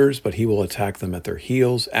of raiders, but he will attack them at their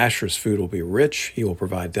heels. Asher's food will be rich. He will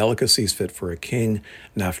provide delicacies fit for a king.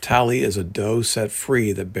 Naphtali is a doe set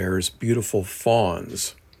free that bears beautiful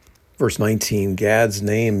fawns. Verse 19, Gad's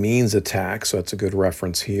name means attack, so that's a good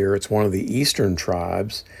reference here. It's one of the eastern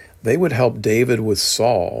tribes. They would help David with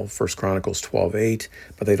Saul, 1 Chronicles 12:8,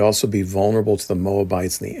 but they'd also be vulnerable to the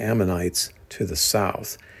Moabites and the Ammonites to the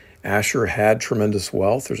south. Asher had tremendous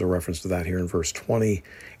wealth. There's a reference to that here in verse 20.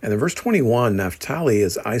 And in verse 21, Naphtali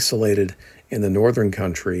is isolated in the northern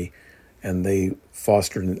country, and they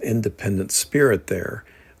fostered an independent spirit there,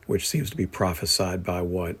 which seems to be prophesied by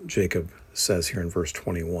what Jacob says here in verse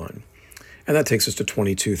 21. And that takes us to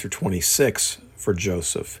 22 through 26 for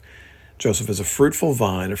Joseph. Joseph is a fruitful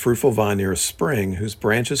vine near a spring, whose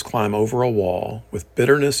branches climb over a wall. With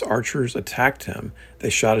bitterness, archers attacked him. They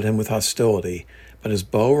shot at him with hostility. But his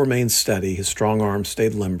bow remained steady, his strong arm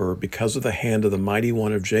stayed limber, because of the hand of the mighty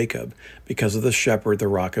one of Jacob, because of the shepherd, the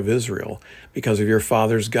rock of Israel, because of your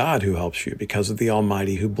father's God who helps you, because of the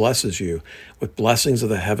Almighty who blesses you, with blessings of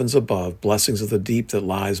the heavens above, blessings of the deep that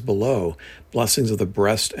lies below, blessings of the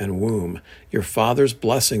breast and womb. Your father's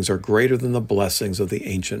blessings are greater than the blessings of the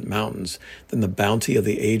ancient mountains, than the bounty of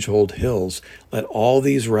the age-old hills. Let all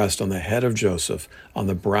these rest on the head of Joseph, on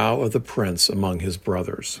the brow of the prince among his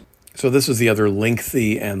brothers. So this is the other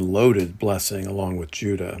lengthy and loaded blessing along with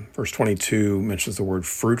Judah. Verse 22 mentions the word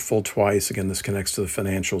fruitful twice. Again, this connects to the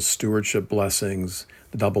financial stewardship blessings,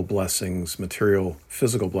 the double blessings, material,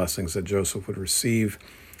 physical blessings that Joseph would receive.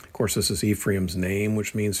 Of course, this is Ephraim's name,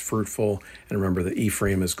 which means fruitful. And remember that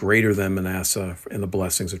Ephraim is greater than Manasseh in the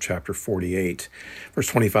blessings of chapter 48. Verse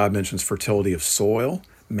 25 mentions fertility of soil,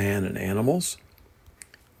 man, and animals.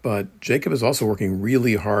 But Jacob is also working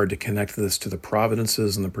really hard to connect this to the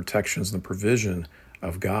providences and the protections and the provision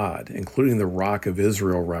of God, including the rock of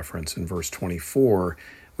Israel reference in verse 24,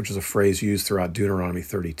 which is a phrase used throughout Deuteronomy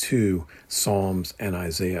 32, Psalms, and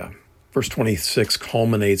Isaiah. Verse 26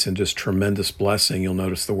 culminates in just tremendous blessing. You'll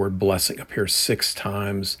notice the word blessing appears 6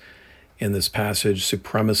 times in this passage,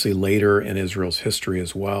 supremacy later in Israel's history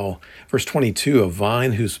as well. Verse 22, a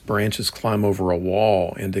vine whose branches climb over a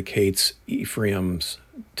wall indicates Ephraim's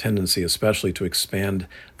tendency especially to expand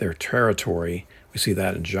their territory. We see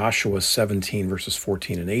that in Joshua 17, verses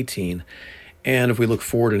 14 and 18. And if we look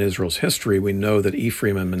forward in Israel's history, we know that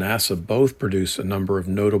Ephraim and Manasseh both produce a number of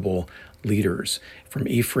notable leaders. From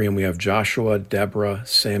Ephraim, we have Joshua, Deborah,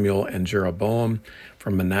 Samuel, and Jeroboam.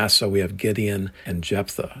 From Manasseh, we have Gideon and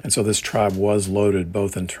Jephthah. And so this tribe was loaded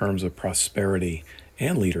both in terms of prosperity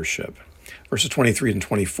and leadership. Verses 23 and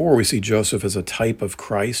 24, we see Joseph as a type of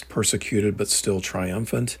Christ, persecuted but still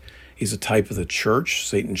triumphant. He's a type of the church.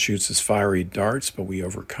 Satan shoots his fiery darts, but we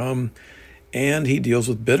overcome. And he deals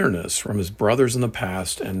with bitterness from his brothers in the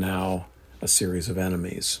past and now a series of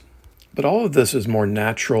enemies. But all of this is more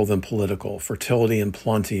natural than political, fertility and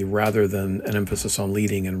plenty rather than an emphasis on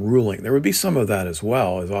leading and ruling. There would be some of that as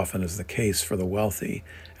well, as often is the case for the wealthy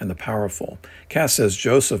and the powerful. Cass says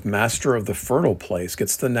Joseph, master of the fertile place,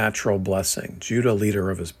 gets the natural blessing. Judah, leader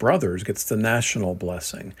of his brothers, gets the national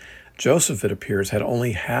blessing. Joseph, it appears, had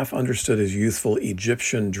only half understood his youthful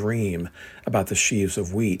Egyptian dream about the sheaves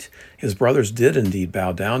of wheat. His brothers did indeed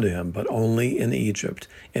bow down to him, but only in Egypt.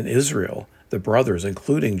 In Israel, the brothers,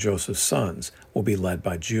 including Joseph's sons, will be led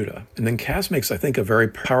by Judah. And then Cass makes, I think, a very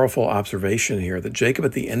powerful observation here that Jacob,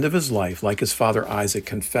 at the end of his life, like his father Isaac,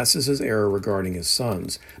 confesses his error regarding his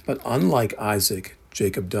sons. But unlike Isaac,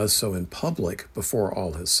 Jacob does so in public before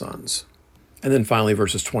all his sons. And then finally,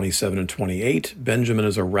 verses 27 and 28, Benjamin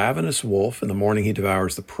is a ravenous wolf. In the morning he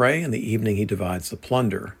devours the prey, in the evening he divides the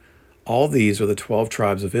plunder. All these are the 12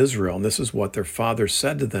 tribes of Israel, and this is what their father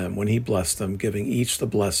said to them when he blessed them, giving each the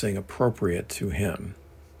blessing appropriate to him.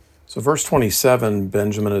 So verse 27,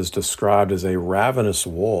 Benjamin is described as a ravenous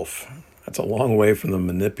wolf. That's a long way from the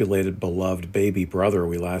manipulated, beloved baby brother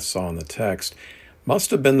we last saw in the text. Must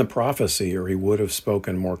have been the prophecy, or he would have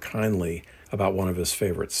spoken more kindly about one of his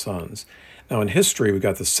favorite sons. Now in history, we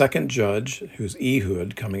got the second judge, who's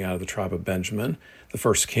Ehud, coming out of the tribe of Benjamin, the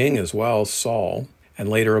first king as well, Saul, and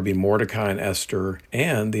later it'll be Mordecai and Esther,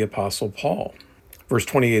 and the Apostle Paul. Verse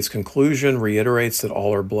 28's conclusion reiterates that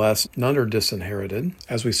all are blessed, none are disinherited,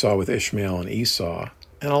 as we saw with Ishmael and Esau.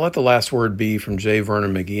 And I'll let the last word be from J.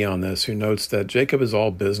 Vernon McGee on this, who notes that Jacob is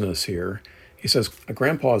all business here. He says, a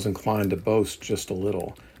grandpa is inclined to boast just a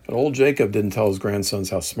little, but old Jacob didn't tell his grandsons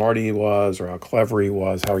how smart he was or how clever he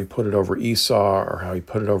was, how he put it over Esau or how he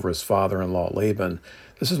put it over his father-in-law Laban.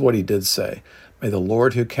 This is what he did say, "May the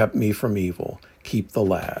Lord who kept me from evil keep the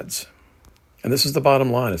lads." And this is the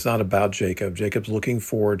bottom line. It's not about Jacob. Jacob's looking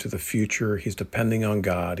forward to the future. He's depending on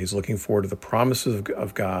God. He's looking forward to the promises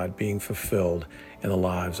of God being fulfilled in the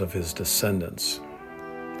lives of his descendants.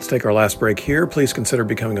 Let's take our last break here. Please consider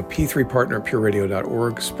becoming a P3 partner at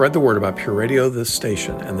pureradio.org. Spread the word about Pure Radio, this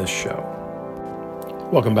station, and this show.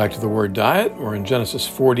 Welcome back to the Word Diet. We're in Genesis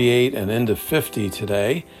 48 and into 50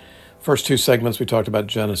 today. First two segments, we talked about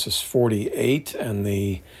Genesis 48 and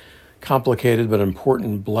the complicated but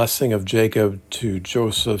important blessing of Jacob to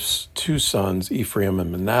Joseph's two sons, Ephraim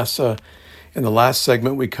and Manasseh. In the last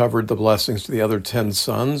segment, we covered the blessings to the other 10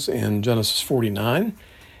 sons in Genesis 49.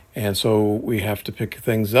 And so we have to pick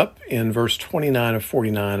things up in verse 29 of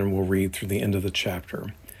 49, and we'll read through the end of the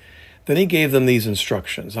chapter. Then he gave them these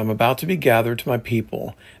instructions. I'm about to be gathered to my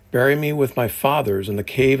people. Bury me with my fathers in the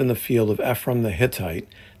cave in the field of Ephron the Hittite,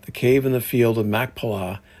 the cave in the field of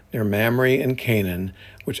Machpelah, near Mamre in Canaan,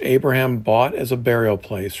 which Abraham bought as a burial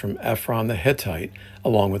place from Ephron the Hittite,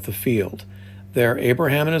 along with the field. There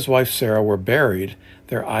Abraham and his wife Sarah were buried.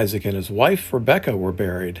 There Isaac and his wife Rebekah were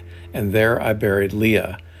buried. And there I buried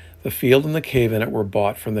Leah. The field and the cave in it were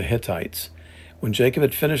bought from the Hittites. When Jacob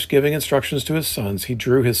had finished giving instructions to his sons, he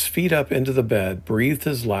drew his feet up into the bed, breathed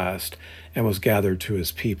his last, and was gathered to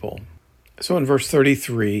his people. So in verse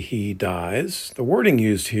 33, he dies. The wording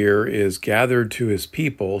used here is gathered to his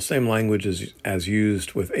people, same language as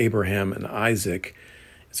used with Abraham and Isaac.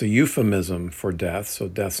 It's a euphemism for death, so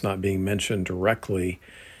death's not being mentioned directly.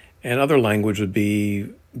 And other language would be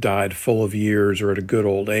died full of years or at a good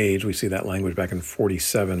old age. We see that language back in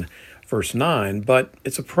 47, verse 9. But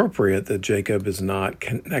it's appropriate that Jacob is not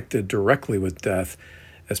connected directly with death.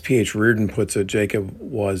 As P.H. Reardon puts it, Jacob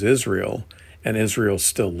was Israel, and Israel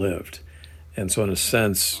still lived. And so in a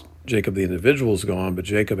sense, Jacob the individual is gone, but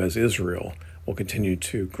Jacob as Israel will continue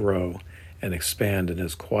to grow and expand and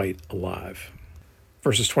is quite alive.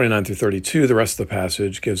 Verses 29 through 32, the rest of the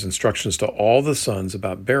passage gives instructions to all the sons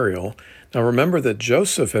about burial. Now remember that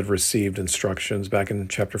Joseph had received instructions back in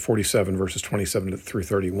chapter 47, verses 27 through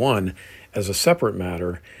 31 as a separate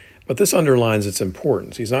matter, but this underlines its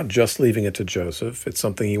importance. He's not just leaving it to Joseph. It's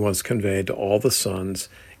something he wants conveyed to all the sons.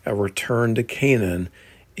 A return to Canaan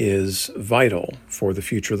is vital for the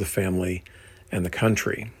future of the family and the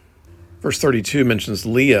country. Verse 32 mentions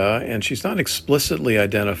Leah, and she's not explicitly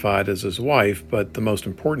identified as his wife, but the most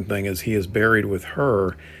important thing is he is buried with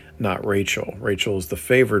her, not Rachel. Rachel is the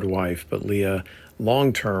favored wife, but Leah,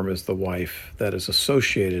 long-term, is the wife that is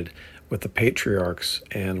associated with the patriarchs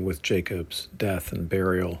and with Jacob's death and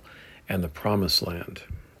burial and the promised land.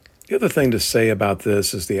 The other thing to say about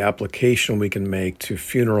this is the application we can make to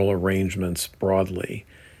funeral arrangements broadly.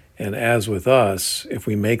 And as with us, if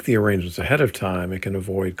we make the arrangements ahead of time, it can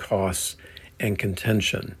avoid costs and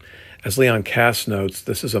contention. As Leon Cass notes,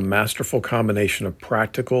 this is a masterful combination of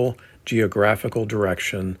practical, geographical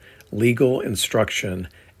direction, legal instruction,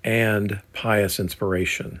 and pious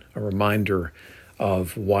inspiration, a reminder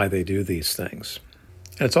of why they do these things.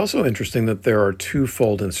 And it's also interesting that there are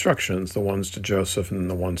twofold instructions, the ones to Joseph and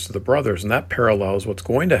the ones to the brothers, and that parallels what's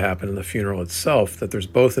going to happen in the funeral itself, that there's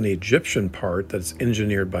both an Egyptian part that's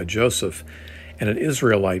engineered by Joseph and an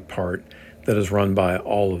Israelite part that is run by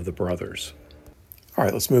all of the brothers. All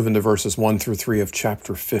right, let's move into verses 1 through 3 of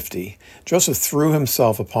chapter 50. Joseph threw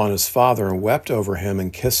himself upon his father and wept over him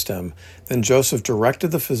and kissed him. Then Joseph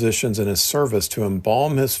directed the physicians in his service to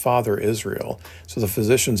embalm his father Israel. So the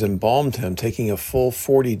physicians embalmed him, taking a full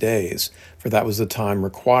 40 days, for that was the time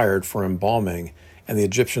required for embalming, and the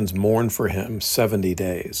Egyptians mourned for him 70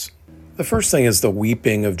 days. The first thing is the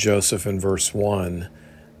weeping of Joseph in verse 1.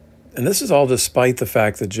 And this is all despite the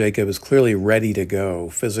fact that Jacob is clearly ready to go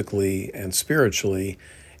physically and spiritually,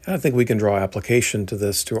 And I think we can draw application to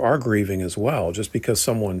this to our grieving as well. Just because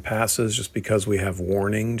someone passes, just because we have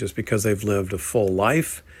warning, just because they've lived a full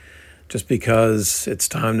life, just because it's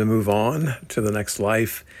time to move on to the next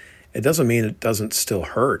life, it doesn't mean it doesn't still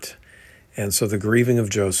hurt. And so the grieving of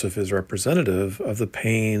Joseph is representative of the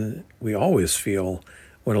pain we always feel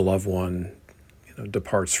when a loved one,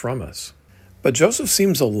 departs from us. But Joseph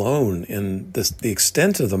seems alone in the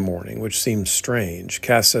extent of the mourning, which seems strange.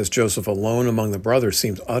 Cass says Joseph alone among the brothers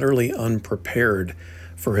seems utterly unprepared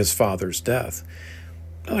for his father's death.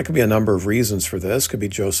 Now, there could be a number of reasons for this. Could be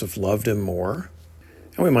Joseph loved him more.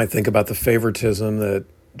 And we might think about the favoritism that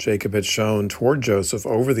Jacob had shown toward Joseph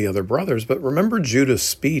over the other brothers. But remember Judah's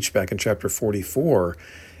speech back in chapter 44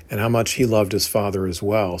 and how much he loved his father as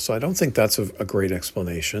well. So I don't think that's a great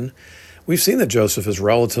explanation. We've seen that Joseph is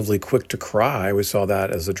relatively quick to cry. We saw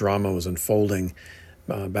that as the drama was unfolding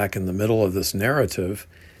back in the middle of this narrative.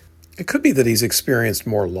 It could be that he's experienced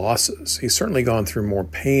more losses. He's certainly gone through more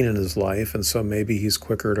pain in his life, and so maybe he's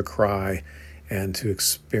quicker to cry and to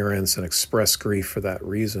experience and express grief for that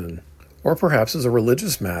reason. Or perhaps as a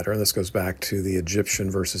religious matter, and this goes back to the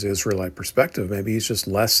Egyptian versus Israelite perspective, maybe he's just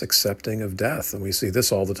less accepting of death. And we see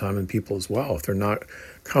this all the time in people as well. If they're not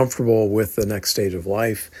comfortable with the next stage of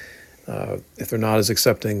life, if they're not as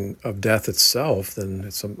accepting of death itself, then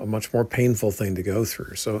it's a much more painful thing to go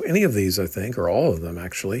through. So any of these, I think, or all of them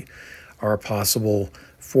actually, are possible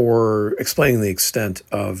for explaining the extent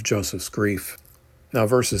of Joseph's grief. Now,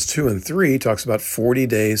 verses 2 and 3 talks about 40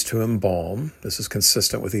 days to embalm. This is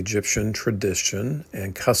consistent with Egyptian tradition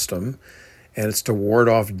and custom, and it's to ward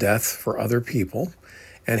off death for other people.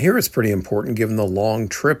 And here it's pretty important given the long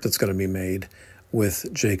trip that's going to be made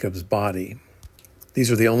with Jacob's body. These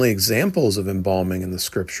are the only examples of embalming in the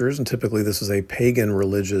scriptures, and typically this is a pagan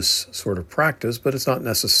religious sort of practice, but it's not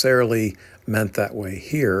necessarily meant that way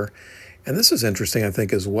here. And this is interesting, I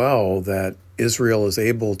think, as well, that Israel is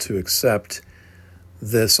able to accept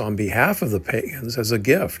this on behalf of the pagans as a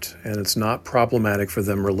gift, and it's not problematic for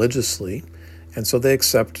them religiously. And so they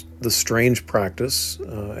accept the strange practice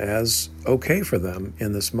as okay for them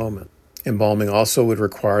in this moment. Embalming also would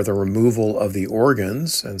require the removal of the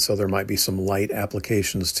organs, and so there might be some light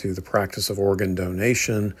applications to the practice of organ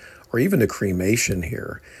donation or even to cremation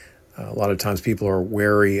here. A lot of times people are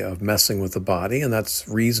wary of messing with the body, and that's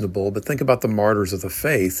reasonable, but think about the martyrs of the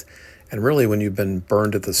faith, and really when you've been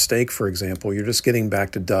burned at the stake, for example, you're just getting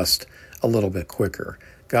back to dust a little bit quicker.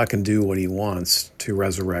 God can do what he wants to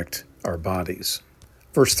resurrect our bodies.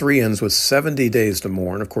 Verse 3 ends with 70 days to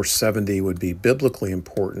mourn. Of course, 70 would be biblically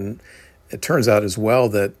important. It turns out as well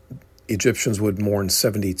that Egyptians would mourn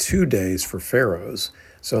 72 days for pharaohs.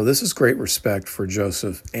 So this is great respect for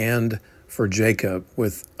Joseph and for Jacob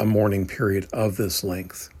with a mourning period of this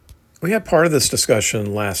length. We had part of this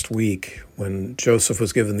discussion last week when Joseph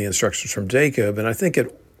was given the instructions from Jacob, and I think at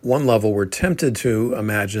one level we're tempted to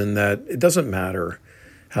imagine that it doesn't matter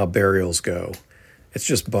how burials go. It's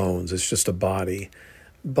just bones, it's just a body.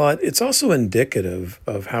 But it's also indicative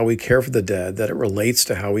of how we care for the dead, that it relates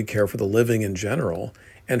to how we care for the living in general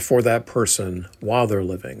and for that person while they're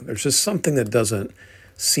living. There's just something that doesn't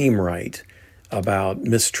seem right about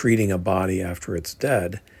mistreating a body after it's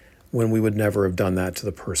dead when we would never have done that to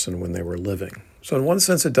the person when they were living. So in one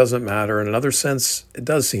sense, it doesn't matter. In another sense, it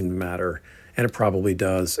does seem to matter, and it probably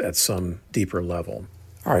does at some deeper level.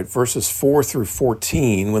 All right, verses 4 through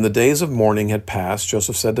 14. When the days of mourning had passed,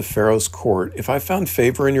 Joseph said to Pharaoh's court, "If I found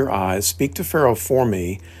favor in your eyes, speak to Pharaoh for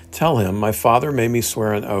me. Tell him, my father made me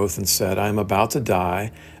swear an oath and said, I am about to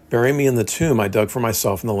die. Bury me in the tomb I dug for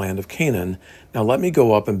myself in the land of Canaan. Now let me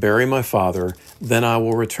go up and bury my father, then I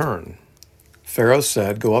will return." Pharaoh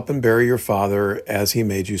said, "Go up and bury your father as he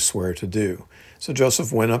made you swear to do." So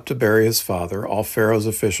Joseph went up to bury his father. All Pharaoh's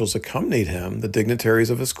officials accompanied him, the dignitaries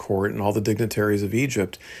of his court and all the dignitaries of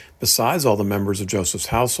Egypt, besides all the members of Joseph's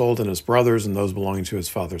household and his brothers and those belonging to his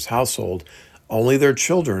father's household. Only their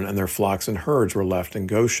children and their flocks and herds were left in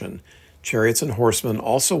Goshen. Chariots and horsemen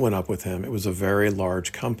also went up with him. It was a very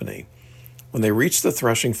large company. When they reached the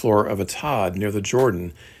threshing floor of Atad near the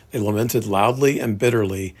Jordan, they lamented loudly and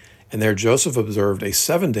bitterly, and there Joseph observed a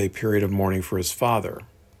 7-day period of mourning for his father.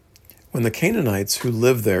 When the Canaanites who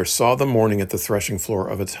lived there saw the mourning at the threshing floor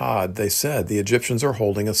of Atad, they said, "The Egyptians are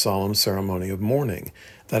holding a solemn ceremony of mourning."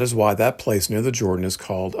 That is why that place near the Jordan is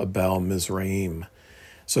called Abel Mizraim.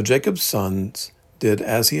 So Jacob's sons did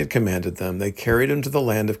as he had commanded them. They carried him to the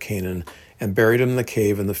land of Canaan and buried him in the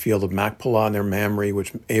cave in the field of Machpelah near Mamre,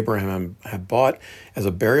 which Abraham had bought as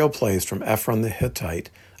a burial place from Ephron the Hittite,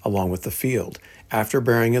 along with the field. After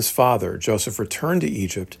burying his father, Joseph returned to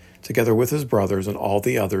Egypt, together with his brothers and all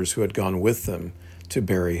the others who had gone with them to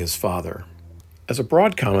bury his father. As a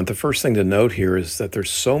broad comment, the first thing to note here is that there's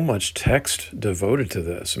so much text devoted to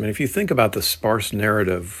this. I mean, if you think about the sparse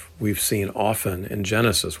narrative we've seen often in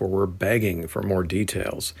Genesis, where we're begging for more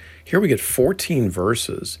details, here we get 14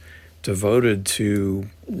 verses devoted to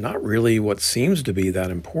not really what seems to be that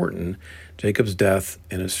important, Jacob's death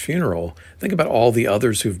and his funeral. Think about all the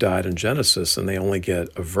others who've died in Genesis, and they only get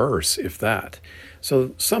a verse, if that.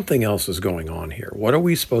 So something else is going on here. What are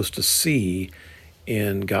we supposed to see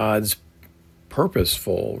in God's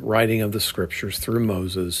purposeful writing of the scriptures through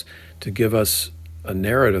Moses to give us a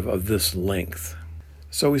narrative of this length?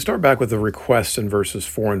 So we start back with the request in verses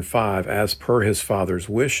 4 and 5, as per his father's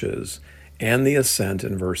wishes, and the assent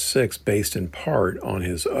in verse 6, based in part on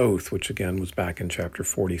his oath, which again was back in chapter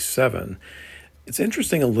 47. It's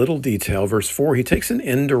interesting, a little detail. Verse 4, he takes an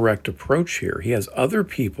indirect approach here. He has other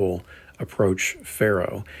people approach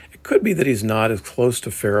Pharaoh. It could be that he's not as close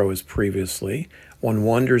to Pharaoh as previously. One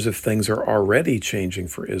wonders if things are already changing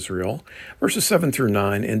for Israel. Verses 7 through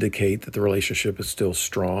 9 indicate that the relationship is still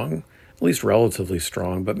strong, at least relatively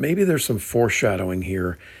strong, but maybe there's some foreshadowing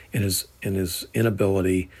here in his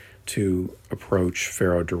inability to approach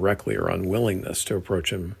Pharaoh directly, or unwillingness to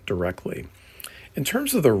approach him directly. In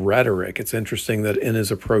terms of the rhetoric, it's interesting that in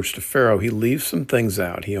his approach to Pharaoh, he leaves some things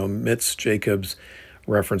out. He omits Jacob's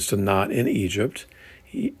reference to not in Egypt,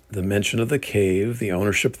 the mention of the cave, the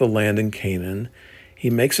ownership of the land in Canaan.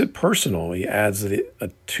 He makes it personal. He adds that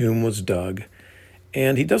a tomb was dug,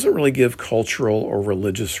 and he doesn't really give cultural or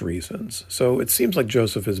religious reasons. So it seems like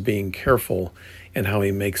Joseph is being careful in how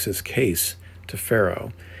he makes his case to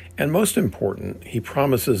Pharaoh. And most important, he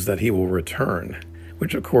promises that he will return,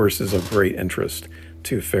 which of course is of great interest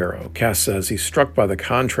to Pharaoh. Cass says he's struck by the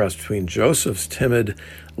contrast between Joseph's timid,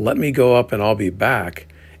 "let me go up and I'll be back,"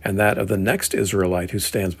 and that of the next Israelite who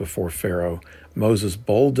stands before Pharaoh, Moses'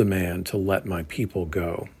 bold demand to let my people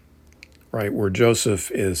go. Right, where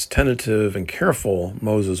Joseph is tentative and careful,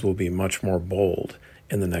 Moses will be much more bold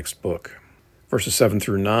in the next book. Verses 7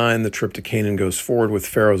 through 9, the trip to Canaan goes forward with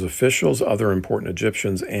Pharaoh's officials, other important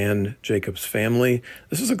Egyptians, and Jacob's family.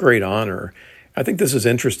 This is a great honor. I think this is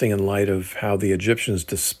interesting in light of how the Egyptians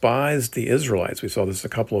despised the Israelites. We saw this a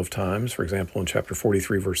couple of times, for example, in chapter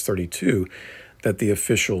 43, verse 32, that the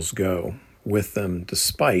officials go with them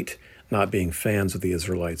despite not being fans of the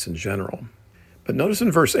Israelites in general. But notice in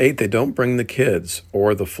verse 8, they don't bring the kids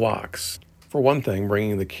or the flocks. For one thing,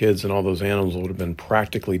 bringing the kids and all those animals would have been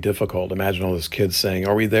practically difficult. Imagine all those kids saying,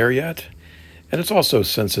 "Are we there yet?" And it's also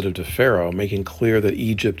sensitive to Pharaoh, making clear that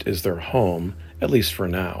Egypt is their home, at least for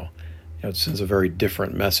now. It sends a very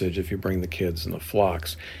different message if you bring the kids and the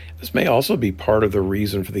flocks. This may also be part of the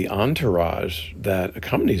reason for the entourage that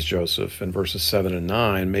accompanies Joseph in verses 7 and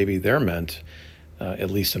 9. Maybe they're meant,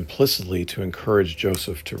 at least implicitly, to encourage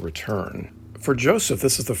Joseph to return. For Joseph,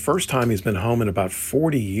 this is the first time he's been home in about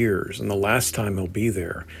 40 years, and the last time he'll be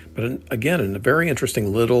there. But again, in a very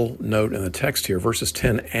interesting little note in the text here, verses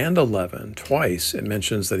 10 and 11, twice it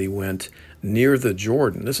mentions that he went near the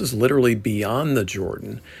Jordan. This is literally beyond the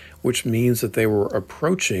Jordan, which means that they were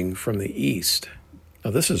approaching from the east.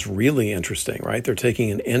 Now, this is really interesting, right? They're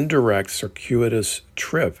taking an indirect, circuitous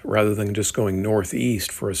trip rather than just going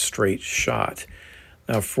northeast for a straight shot.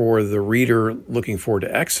 Now, for the reader looking forward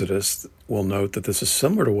to Exodus, we'll note that this is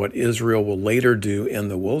similar to what Israel will later do in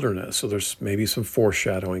the wilderness. So there's maybe some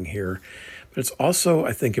foreshadowing here. But it's also,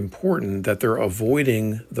 I think, important that they're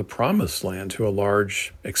avoiding the promised land to a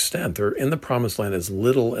large extent. They're in the promised land as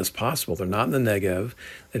little as possible. They're not in the Negev.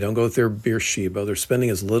 They don't go through Beersheba. They're spending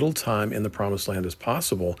as little time in the promised land as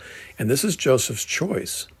possible. And this is Joseph's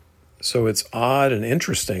choice. So it's odd and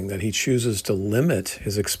interesting that he chooses to limit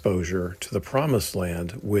his exposure to the promised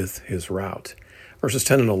land with his route. Verses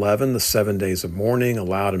 10 and 11, the 7 days of mourning, a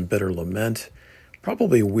loud and bitter lament.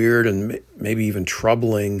 Probably weird and maybe even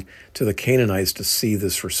troubling to the Canaanites to see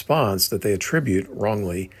this response that they attribute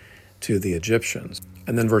wrongly to the Egyptians.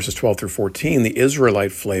 And then verses 12 through 14, the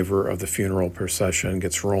Israelite flavor of the funeral procession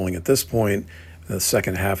gets rolling at this point. The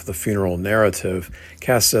second half of the funeral narrative,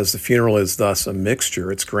 Cass says the funeral is thus a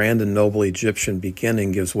mixture. Its grand and noble Egyptian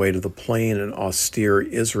beginning gives way to the plain and austere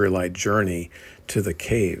Israelite journey to the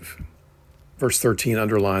cave. Verse 13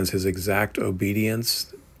 underlines his exact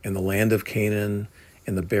obedience in the land of Canaan,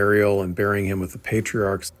 in the burial and burying him with the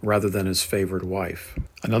patriarchs rather than his favored wife.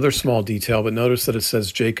 Another small detail, but notice that it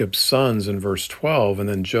says Jacob's sons in verse 12, and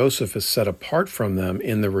then Joseph is set apart from them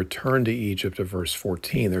in the return to Egypt of verse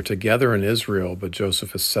 14. They're together in Israel, but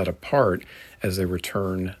Joseph is set apart as they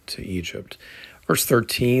return to Egypt. Verse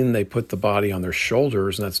 13, they put the body on their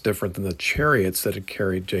shoulders, and that's different than the chariots that had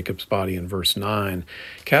carried Jacob's body in verse 9.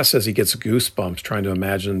 Cass says he gets goosebumps trying to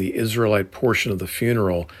imagine the Israelite portion of the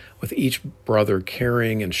funeral with each brother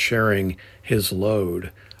carrying and sharing his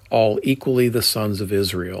load, all equally the sons of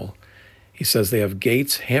Israel. He says they have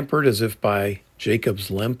gaits hampered as if by Jacob's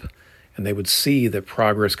limp, and they would see that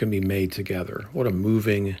progress can be made together. What a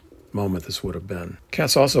moving moment this would have been.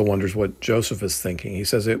 Cass also wonders what Joseph is thinking. He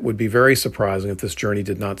says it would be very surprising if this journey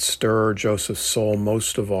did not stir Joseph's soul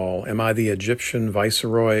most of all. Am I the Egyptian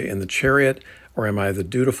viceroy in the chariot, or am I the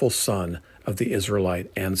dutiful son of the Israelite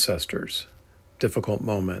ancestors? Difficult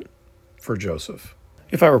moment for Joseph.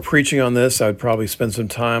 If I were preaching on this, I would probably spend some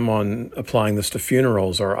time on applying this to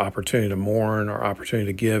funerals, our opportunity to mourn, our opportunity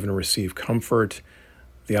to give and receive comfort,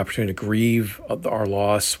 the opportunity to grieve our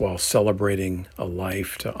loss while celebrating a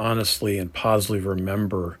life, to honestly and positively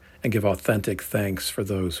remember and give authentic thanks for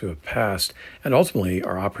those who have passed, and ultimately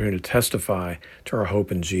our opportunity to testify to our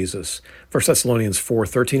hope in Jesus. 1 Thessalonians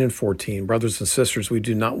 4:13 and 14, brothers and sisters, we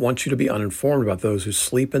do not want you to be uninformed about those who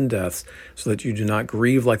sleep in death, so that you do not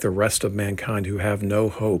grieve like the rest of mankind who have no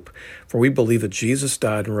hope. For we believe that Jesus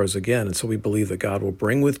died and rose again, and so we believe that God will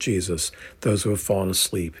bring with Jesus those who have fallen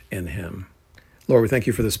asleep in him. Lord, we thank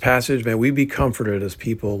you for this passage. May we be comforted as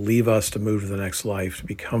people leave us to move to the next life, to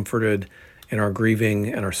be comforted in our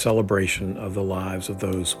grieving and our celebration of the lives of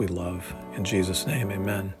those we love. In Jesus' name,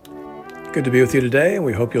 amen. Good to be with you today, and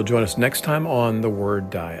we hope you'll join us next time on The Word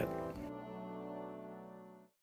Diet.